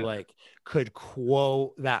kid who like could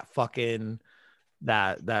quote that fucking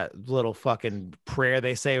that little fucking prayer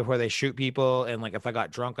they say before they shoot people, and like if I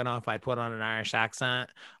got drunk enough, I'd put on an Irish accent.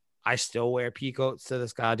 I still wear peacoats to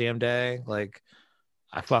this goddamn day. Like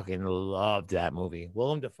I fucking loved that movie.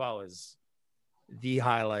 Willem Dafoe is the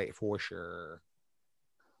highlight for sure.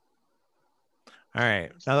 All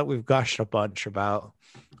right, now that we've gushed a bunch about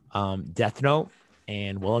Death Note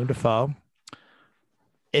and Willem Dafoe,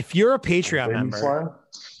 if you're a Patreon member, Slayer?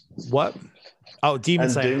 What? Oh, Demon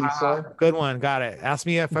Slayer. Demon Slayer? Good one. Got it. Ask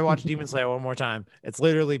me if I watch Demon Slayer one more time. It's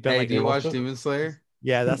literally been like. Do you watch Demon Slayer?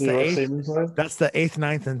 Yeah, that's the 8th. That's the 8th,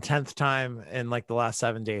 9th, and 10th time in like the last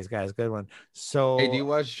 7 days, guys. Good one. So, hey, do you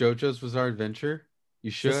watch JoJo's Bizarre Adventure?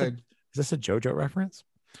 You should. Is this a JoJo reference?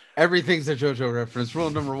 Everything's a JoJo reference. Rule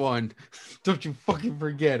number 1: don't you fucking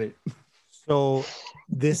forget it. So,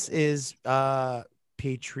 this is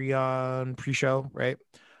Patreon pre-show, right?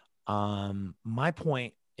 My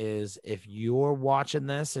point is, if you're watching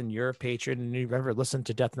this and you're a patron and you've ever listened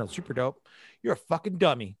to Death Note Super Dope, you're a fucking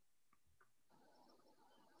dummy.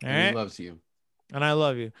 All right? He loves you. And I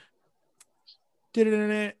love you.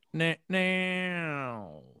 You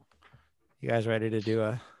guys ready to do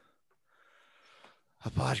a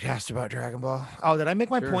podcast about Dragon Ball? Oh, did I make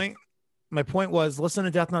my point? My point was listen to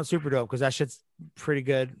Death Note Super Dope because that shit's pretty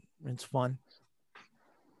good. It's fun.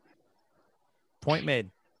 Point made.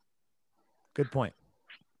 Good point.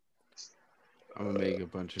 I'm gonna make a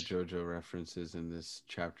bunch of JoJo references in this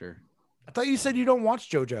chapter. I thought you said you don't watch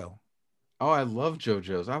JoJo. Oh, I love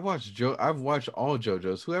JoJo's. I've watched all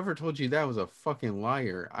JoJo's. Whoever told you that was a fucking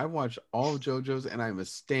liar. I watch all JoJo's and I'm a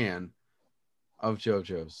stan of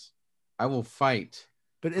JoJo's. I will fight.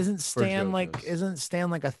 But isn't Stan like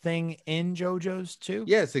a thing in JoJo's too?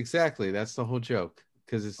 Yes, exactly. That's the whole joke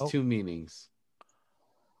because it's 2 meanings.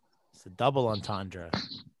 It's a double entendre.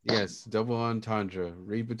 Yes, double entendre.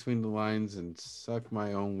 Read between the lines and suck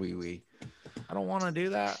my own wee-wee. I don't want to do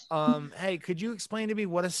that. Hey, could you explain to me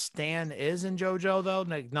what a stan is in JoJo though?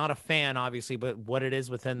 Like, not a fan, obviously, but what it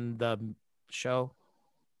is within the show?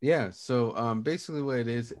 Yeah. So basically what it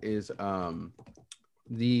is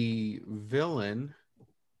the villain.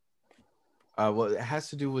 Well, it has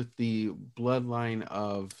to do with the bloodline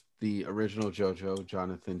of the original JoJo,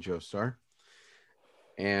 Jonathan Joestar.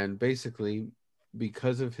 And basically,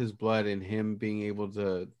 because of his blood and him being able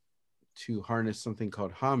to harness something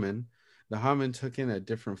called Hamen, the Hamen took in a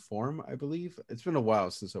different form, I believe. It's been a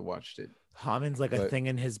while since I watched it. Hamen's like a But thing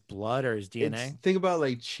in his blood or his DNA. think about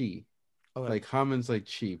like chi. Okay. Like Hamen's like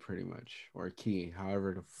chi pretty much, or ki,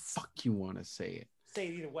 however the fuck you want to say it. Say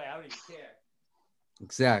it either way, I don't even care.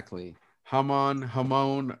 Exactly. Hamon,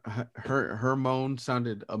 Hermone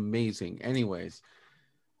sounded amazing. Anyways,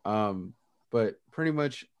 but pretty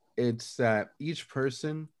much it's that each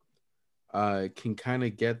person can kind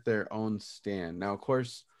of get their own stand. Now, of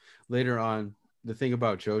course, later on, the thing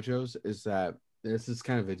about JoJo's is that this is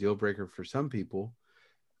kind of a deal breaker for some people.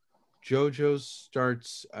 JoJo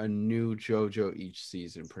starts a new JoJo each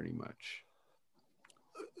season, pretty much.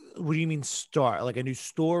 What do you mean start? Like a new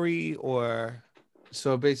story, or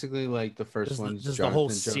so basically, like the first one's does the Jonathan whole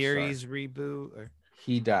Joestar. series reboot? Or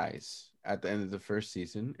he dies at the end of the first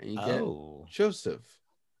season, and you get Joseph,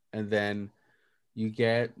 and then you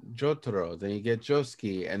get Jotaro, then you get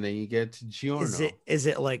Josuke, and then you get Giorno. Is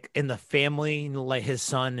it like in the family, like his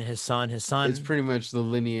son? It's pretty much the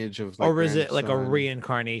lineage of like, or is it like a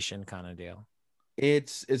reincarnation kind of deal?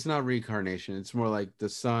 It's not reincarnation. It's more like the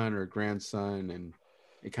son or grandson, and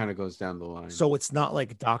it kind of goes down the line. So it's not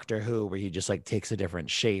like Doctor Who where he just like takes a different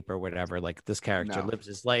shape or whatever. Like this character lives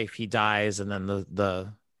his life, he dies, and then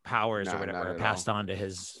the powers or whatever are passed on to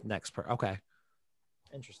his next Okay.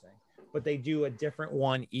 Interesting. But they do a different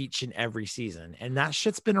one each and every season. And that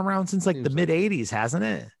shit's been around since like the mid 80s, hasn't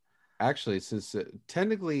it? Actually, since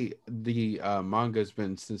technically the manga's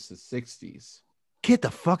been since the 60s. Get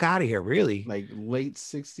the fuck out of here, really? Like late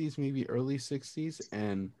 60s, maybe early 60s.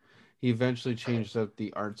 And he eventually changed up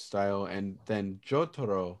the art style. And then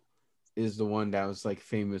Jotaro is the one that was like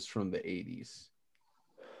famous from the 80s.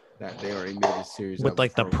 That they already made a series with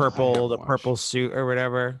like the purple suit or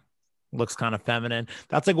whatever. Looks kind of feminine.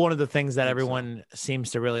 That's like one of the things that everyone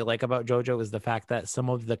seems to really like about JoJo is the fact that some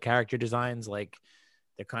of the character designs, like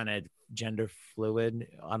they're kind of gender fluid.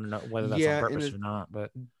 I don't know whether that's on purpose or not,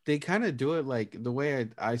 but they kind of do it like the way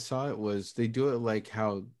I saw it was they do it like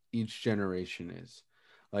how each generation is.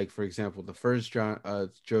 Like, for example, the first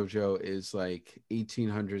JoJo is like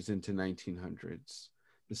 1800s into 1900s.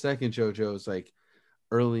 The second JoJo is like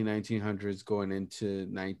early 1900s going into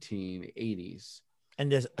 1980s. And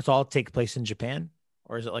does it all take place in Japan,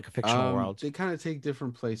 or is it like a fictional world? They kind of take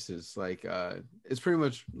different places. Like it's pretty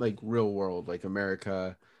much like real world, like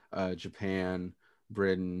America, Japan,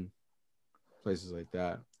 Britain, places like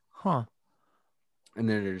that. Huh. And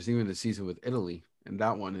then there's even the season with Italy, and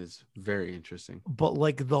that one is very interesting. But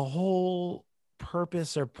like the whole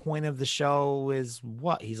purpose or point of the show is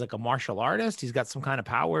what? He's like a martial artist. He's got some kind of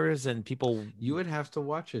powers, and people. You would have to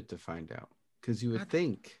watch it to find out, because you would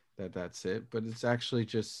think that's it, but it's actually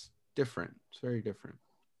just different. It's very different.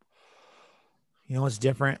 You know what's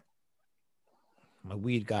different? My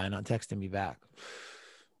weed guy not texting me back.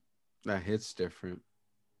 That hits different.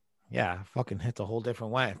 Yeah, fucking hits a whole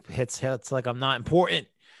different way. Hits like I'm not important.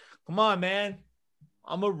 Come on, man.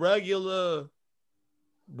 I'm a regular.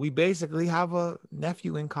 We basically have a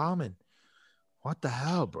nephew in common. What the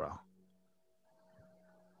hell, bro?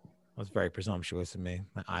 That's very presumptuous of me.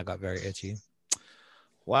 My eye got very itchy.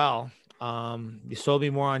 Well, you sold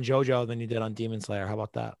me more on JoJo than you did on Demon Slayer. How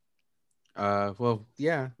about that? Well,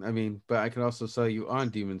 yeah. I mean, but I could also sell you on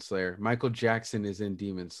Demon Slayer. Michael Jackson is in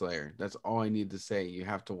Demon Slayer. That's all I need to say. You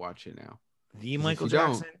have to watch it now. The Michael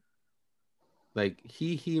Jackson? Like,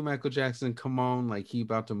 he Michael Jackson, come on. Like, he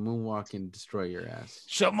about to moonwalk and destroy your ass.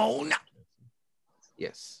 Shimona.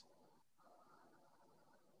 Yes.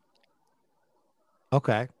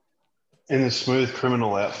 Okay. In the smooth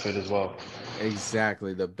criminal outfit as well.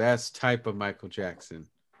 Exactly. The best type of Michael Jackson.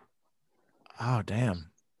 Oh, damn.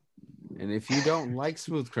 And if you don't like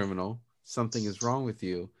Smooth Criminal, something is wrong with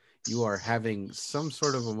you. You are having some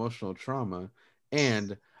sort of emotional trauma.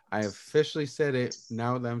 And I officially said it,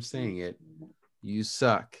 now that I'm saying it, you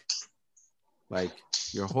suck. Like,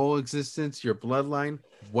 your whole existence, your bloodline,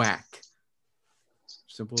 whack.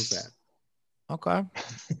 Simple as that. Okay.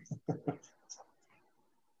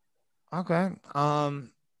 Okay.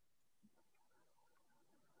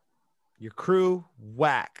 Your crew,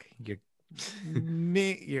 whack.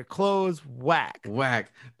 Your clothes, whack.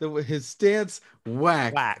 Whack. His stance,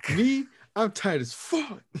 whack. Whack. Me, I'm tight as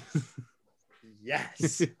fuck.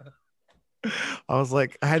 Yes. I was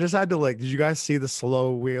like, I just had to like, did you guys see the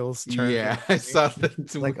slow wheels turn? Yeah, I saw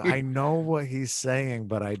that. Like, I know what he's saying,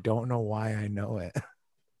 but I don't know why I know it.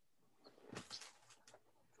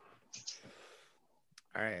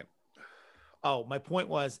 All right. Oh, my point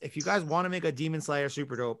was, if you guys want to make a Demon Slayer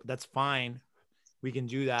Super Dope, that's fine. We can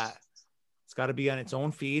do that. It's got to be on its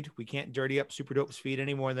own feed. We can't dirty up Super Dope's feed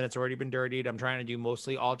any more than it's already been dirtied. I'm trying to do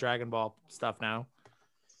mostly all Dragon Ball stuff now,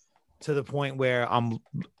 to the point where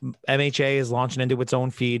MHA is launching into its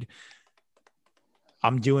own feed.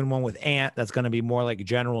 I'm doing one with Ant that's going to be more like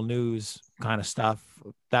general news kind of stuff.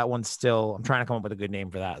 That one's still, I'm trying to come up with a good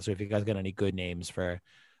name for that. So if you guys got any good names for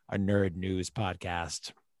a nerd news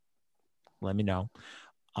podcast, let me know.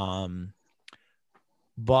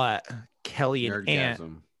 But Kelly and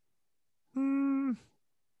Nerdgasm. Ant,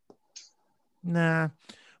 nah.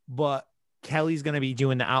 But Kelly's going to be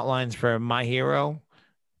doing the outlines for My Hero.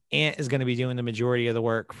 Ant is going to be doing the majority of the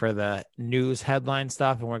work for the news headline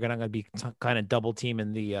stuff, and we're going to be kind of double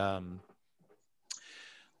teaming the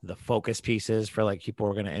focus pieces for like people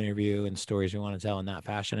we're going to interview and stories we want to tell in that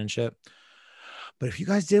fashion and shit. But if you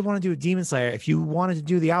guys did want to do a Demon Slayer, if you wanted to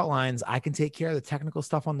do the outlines, I can take care of the technical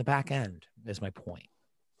stuff on the back end, is my point.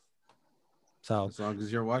 So as long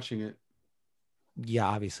as you're watching it. Yeah,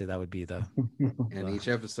 obviously that would be the... And each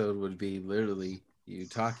episode would be literally you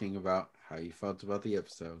talking about how you felt about the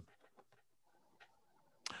episode.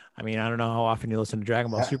 I mean, I don't know how often you listen to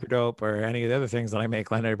Dragon Ball Super Dope or any of the other things that I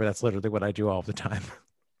make, Leonard, but that's literally what I do all the time.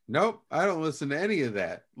 Nope, I don't listen to any of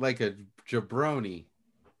that. Like a jabroni.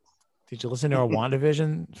 Did you listen to our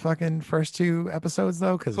WandaVision fucking first 2 episodes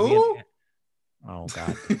though? Because oh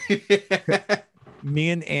god, me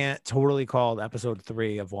and Ant totally called episode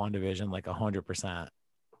 3 of WandaVision like 100%.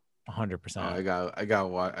 100%. I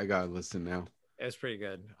gotta listen now. It was pretty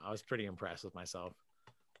good. I was pretty impressed with myself,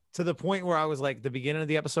 to the point where I was like, the beginning of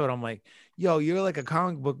the episode, I'm like, yo, you're like a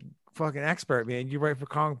comic book fucking expert, man. You write for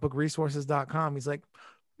comicbookresources.com. He's like,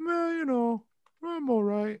 man, you know, I'm all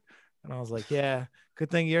right. And I was like, yeah, good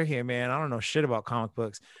thing you're here, man. I don't know shit about comic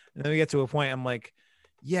books. And then we get to a point, I'm like,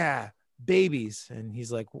 yeah, babies. And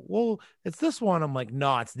he's like, well, it's this one. I'm like,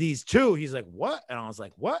 no, it's these 2. He's like, what? And I was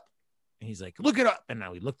like, what? And he's like, look it up. And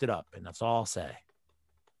now we looked it up, and that's all I'll say.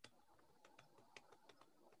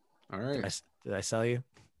 All right. Did I sell you?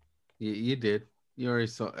 You did. You already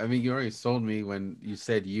sold. I mean, you already sold me when you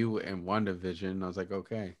said you and WandaVision. I was like,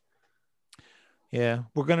 okay. Yeah,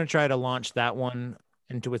 we're gonna try to launch that one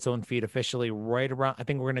into its own feed officially right around. I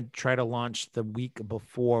think we're gonna try to launch the week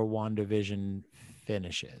before WandaVision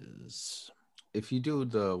finishes. If you do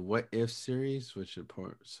the What If series, which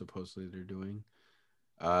supposedly they're doing,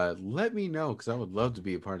 let me know, because I would love to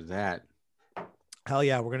be a part of that. Hell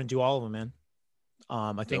yeah, we're gonna do all of them, man.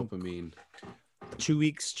 I think Dopamine. 2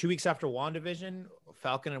 weeks after WandaVision,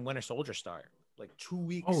 Falcon and Winter Soldier start. Like 2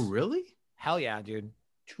 weeks. Oh, really? Hell yeah, dude.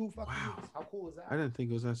 2 fucking weeks. How cool is that? I didn't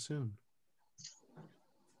think it was that soon.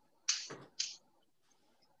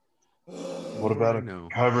 What about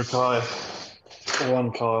Cobra Kai?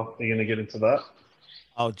 One, Kyle, are you going to get into that?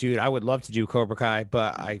 Oh, dude, I would love to do Cobra Kai,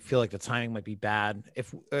 but I feel like the timing might be bad.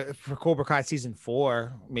 If for Cobra Kai season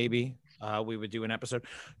 4, maybe we would do an episode.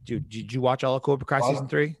 Dude, did you watch all of Cobra Kai season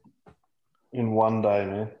 3? In one day,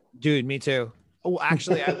 man. Dude, me too. Oh,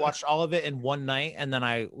 actually, I watched all of it in one night, and then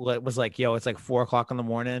I was like, yo, it's like 4:00 in the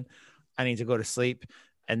morning. I need to go to sleep.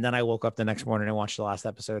 And then I woke up the next morning and watched the last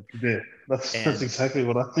episode. Yeah, that's exactly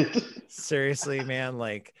what I did. Seriously, man,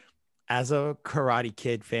 like as a Karate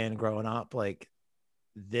Kid fan growing up, like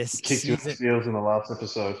this season feels in the last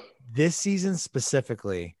episode. This season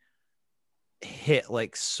specifically hit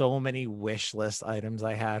like so many wish list items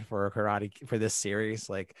I had for for this series.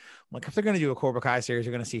 Like if they're gonna do a Cobra Kai series,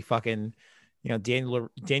 you're gonna see fucking, you know, Daniel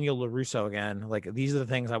LaRusso again. Like these are the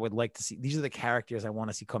things I would like to see. These are the characters I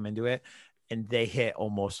want to see come into it, and they hit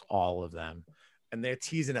almost all of them. And they're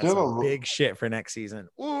teasing at some big shit for next season.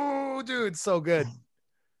 Ooh, dude, so good.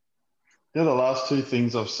 They're the last 2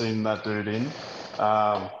 things I've seen that dude in.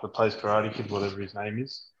 The plays Karate Kid, whatever his name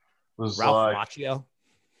is, was Ralph Macchio.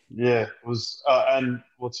 Yeah, it was, and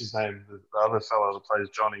what's his name? The other fellow that plays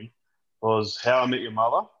Johnny was How I Met Your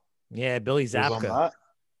Mother. Yeah, Billy Zabka.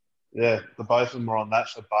 Yeah, the both of them were on that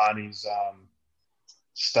for Barney's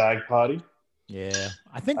stag party. Yeah,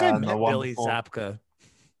 I think I met Billy Zabka.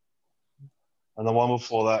 And the one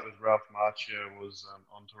before that with Ralph Macchio was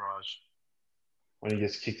Entourage, when he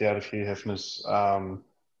gets kicked out of Hugh Hefner's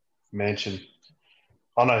mansion.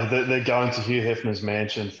 Oh no, they're going to Hugh Hefner's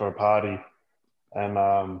mansion for a party. And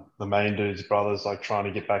the main dude's brother's like trying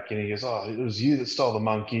to get back in. He goes, "Oh, it was you that stole the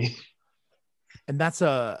monkey." And that's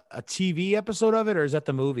a TV episode of it, or is that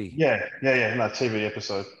the movie? Yeah, in that TV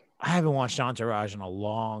episode. I haven't watched Entourage in a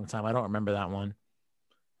long time. I don't remember that one.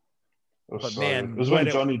 It was But so man, good. It was when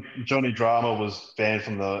Johnny Drama was banned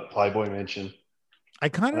from the Playboy Mansion. I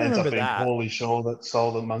kind of And ends up remember being that. Paulie Shaw that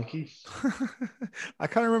stole the monkey. I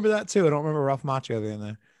kind of remember that too. I don't remember Ralph Macchio being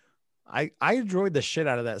there. I enjoyed the shit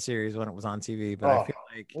out of that series when it was on TV, but I feel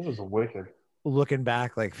like it was wicked. Looking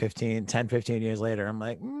back like 10, 15 years later, I'm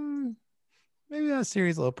like, maybe that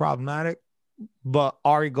series is a little problematic. But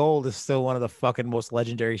Ari Gold is still one of the fucking most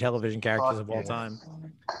legendary television characters of all time.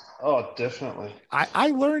 Oh, definitely.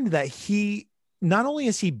 I learned that he not only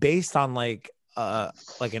is he based on like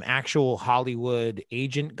an actual Hollywood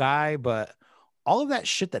agent guy, but all of that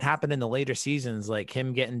shit that happened in the later seasons, like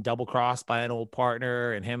him getting double crossed by an old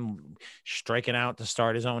partner and him striking out to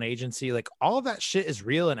start his own agency, like all of that shit is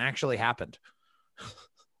real and actually happened.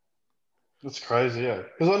 That's crazy, yeah.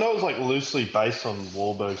 Because I know it was like loosely based on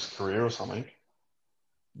Wahlberg's career or something.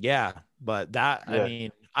 Yeah, but I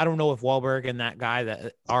mean, I don't know if Wahlberg and that guy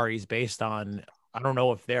that Ari's based on, I don't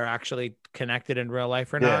know if they're actually connected in real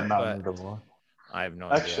life or not. But I have no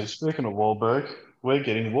idea. Actually, speaking of Wahlberg, we're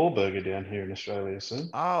getting Wahlburger down here in Australia soon.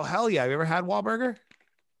 Oh, hell yeah. Have you ever had Wahlburger?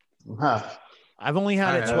 Huh. I've only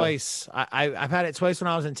had it twice. I've had it twice when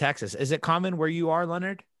I was in Texas. Is it common where you are,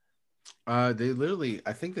 Leonard? They literally,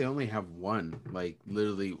 I think they only have one, like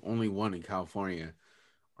literally only one in California,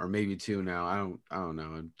 or maybe two now. I don't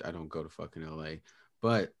know. I don't go to fucking LA,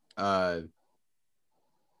 but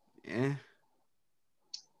it's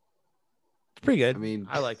pretty good. I mean,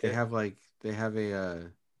 I like it. They have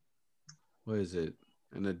a what is it?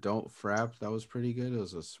 An adult frap that was pretty good. It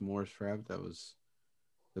was a s'mores frap that was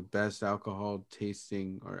the best alcohol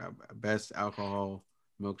tasting or best alcohol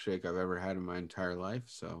milkshake I've ever had in my entire life.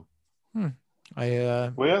 So. We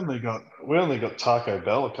only got Taco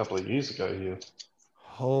Bell a couple of years ago here.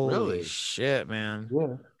 Holy shit, man!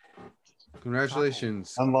 Yeah,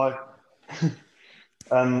 congratulations.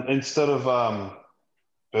 And instead of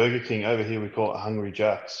Burger King over here, we call it Hungry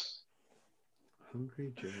Jack's.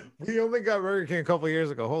 Hungry Jack. We only got Burger King a couple of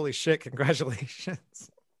years ago. Holy shit!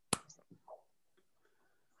 Congratulations.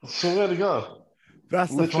 So there to go.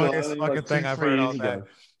 That's the funniest fucking thing I've heard all day.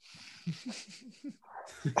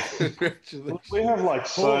 We have like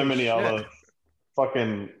so many other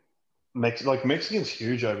fucking Mexican's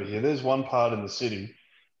huge over here. There's one part in the city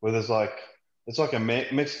where there's like it's like a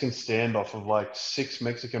Mexican standoff of like 6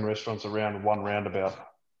 Mexican restaurants around one roundabout. Just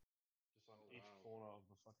on each corner of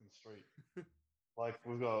the fucking street. Like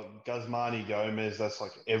we've got Guzmani Gomez, that's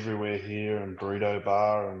like everywhere here, and Burrito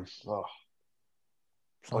Bar, and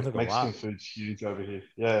like Mexican food's huge over here.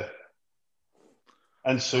 Yeah.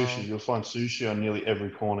 And sushi. You'll find sushi on nearly every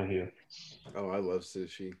corner here. Oh, I love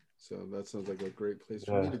sushi. So that sounds like a great place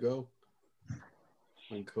for me to go.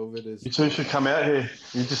 When COVID is... You two should come out here.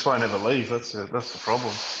 You just won't ever leave. That's the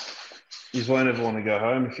problem. You just won't ever want to go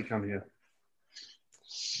home if you come here.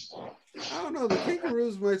 I don't know. The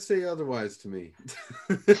kangaroos might say otherwise to me.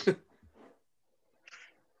 They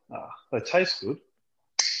taste good.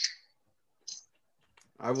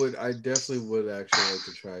 I definitely would actually like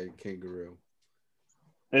to try kangaroo.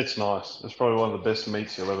 It's nice. It's probably one of the best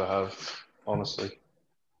meats you'll ever have, honestly.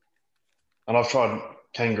 And I've tried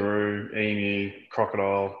kangaroo, emu,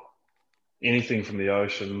 crocodile, anything from the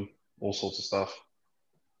ocean, all sorts of stuff.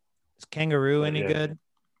 Is kangaroo any good?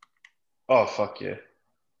 Oh, fuck yeah.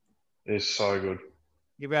 It's so good.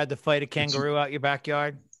 You ever had to fight a kangaroo out your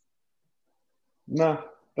backyard? No,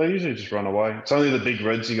 they usually just run away. It's only the big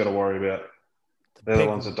reds you got to worry about. They're the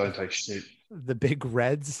ones that don't take shit. The big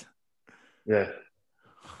reds? Yeah.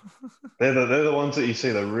 They're the ones that you see,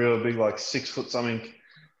 the real big, like 6 foot something,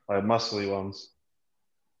 like muscly ones.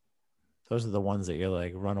 Those are the ones that you're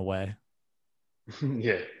like, run away.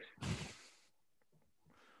 Yeah.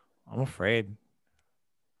 I'm afraid.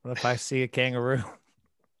 What if I see a kangaroo?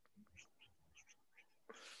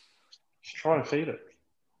 Just try and feed it.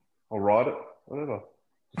 Or ride it. Whatever.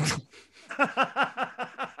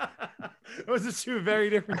 Those are two very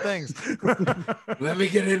different things. Let me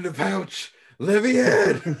get in the pouch. Let me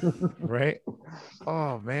in. Right?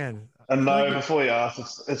 Oh, man. And no, before you ask,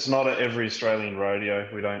 it's not at every Australian rodeo.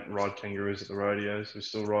 We don't ride kangaroos at the rodeos. We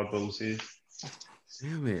still ride bulls here.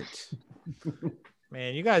 Damn it.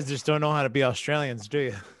 Man, you guys just don't know how to be Australians, do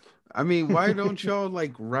you? I mean, why don't y'all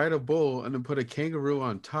like ride a bull and then put a kangaroo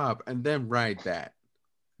on top and then ride that?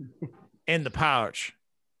 In the pouch.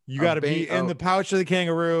 You got to be in the pouch of the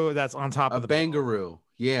kangaroo that's on top of the bangaroo.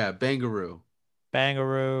 Yeah, bangaroo.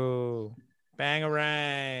 Bangaroo.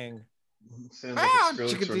 Bangarang. Sounds like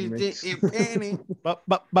but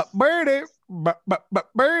birdie. That's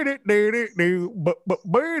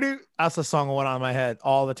the song that went on in my head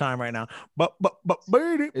all the time right now. Is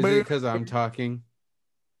it because I'm talking?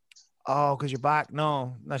 Oh, because you're black?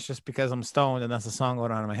 No, that's just because I'm stoned, and that's the song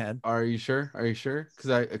going on in my head. Are you sure? Are you sure?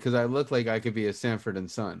 Because I look like I could be a Sanford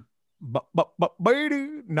and Son.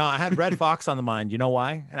 No, I had Red Fox on the mind. You know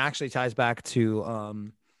why? It actually ties back to our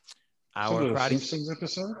Something a Karate. Simpsons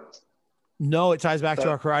episode. No, it ties back to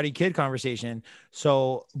our Karate Kid conversation.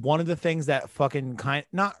 So one of the things that fucking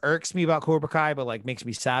not irks me about Cobra Kai, but like makes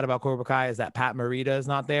me sad about Cobra Kai is that Pat Morita is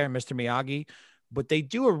not there, Mr. Miyagi. But they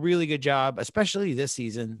do a really good job, especially this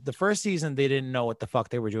season. The first season, they didn't know what the fuck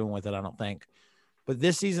they were doing with it, I don't think. But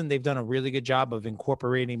this season, they've done a really good job of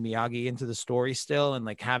incorporating Miyagi into the story still and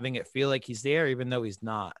like having it feel like he's there, even though he's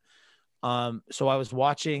not. So I was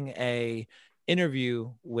watching a interview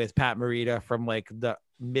with Pat Morita from like the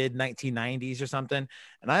mid 1990s or something,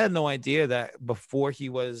 and I had no idea that before he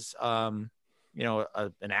was an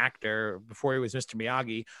actor, before he was Mr.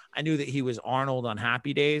 Miyagi, I knew that he was Arnold on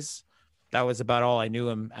Happy Days. That was about all I knew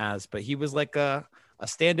him as, but he was like a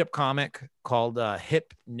stand-up comic called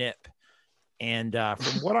Hip Nip. And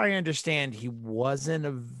from what I understand, he wasn't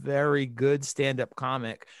a very good stand-up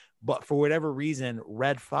comic, but for whatever reason,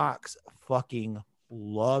 Red Fox fucking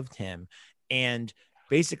loved him and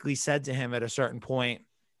basically said to him at a certain point,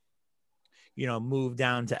 moved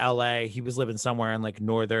down to LA. He was living somewhere in like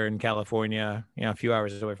Northern California, a few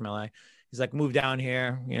hours away from LA. He's like, move down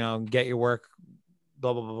here, get your work,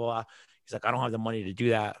 blah, blah, blah, blah. He's like, I don't have the money to do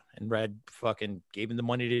that. And Red fucking gave him the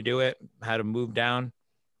money to do it, had him move down,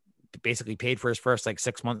 basically paid for his first like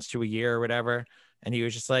 6 months to a year or whatever. And he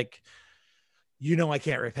was just like, I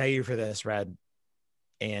can't repay you for this, Red.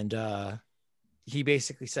 And he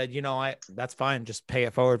basically said, that's fine. Just pay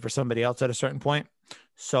it forward for somebody else at a certain point.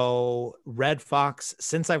 So Red Fox,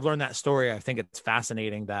 since I've learned that story, I think it's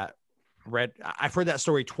fascinating that I've heard that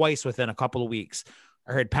story twice within a couple of weeks.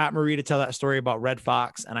 I heard Pat Morita tell that story about Red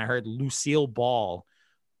Fox, and I heard Lucille Ball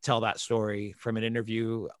tell that story from an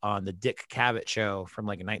interview on the Dick Cavett show from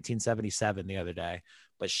like 1977 the other day.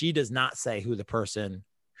 But she does not say who the person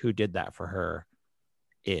who did that for her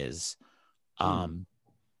is.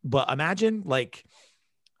 But imagine they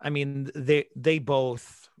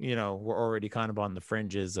both, were already kind of on the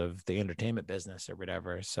fringes of the entertainment business or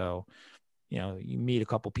whatever. So, you meet a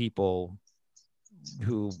couple people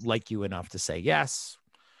who like you enough to say yes,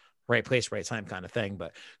 right place, right time kind of thing.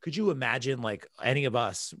 But could you imagine like any of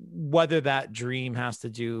us, whether that dream has to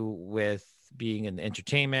do with being in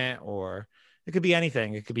entertainment or it could be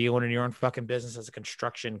anything. It could be owning your own fucking business as a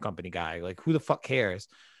construction company guy. Like who the fuck cares?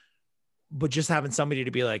 But just having somebody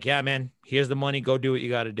to be like, yeah, man, here's the money. Go do what you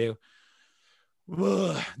got to do.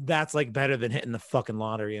 Ugh, that's like better than hitting the fucking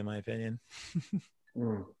lottery, in my opinion.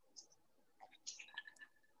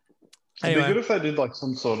 It'd be good if they did like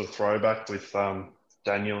some sort of throwback with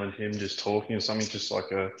Daniel and him just talking or something, just like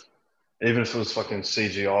even if it was fucking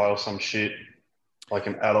CGI or some shit, like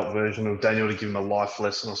an adult version of Daniel to give him a life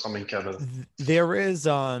lesson or something. There is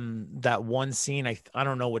that one scene, I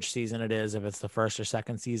don't know which season it is, if it's the first or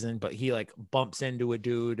second season, but he like bumps into a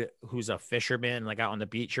dude who's a fisherman like out on the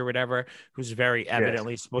beach or whatever, who's very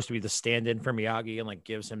evidently supposed to be the stand-in for Miyagi, and like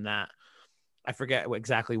gives him that, I forget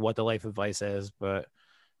exactly what the life advice is, but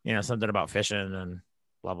something about fishing and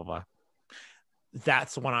blah, blah, blah.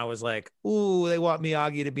 That's when I was like, ooh, they want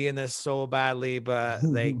Miyagi to be in this so badly, but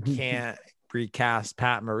they can't recast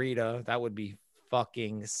Pat Morita. That would be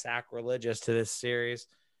fucking sacrilegious to this series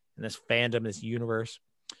and this fandom, this universe.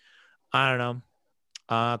 I don't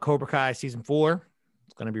know. Cobra Kai season 4.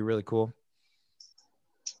 It's going to be really cool.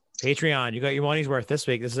 Patreon, you got your money's worth this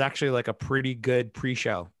week. This is actually like a pretty good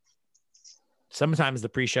pre-show. Sometimes the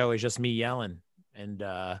pre-show is just me yelling and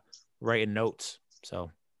writing notes.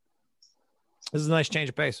 So this is a nice change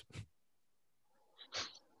of pace.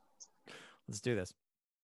 Let's do this.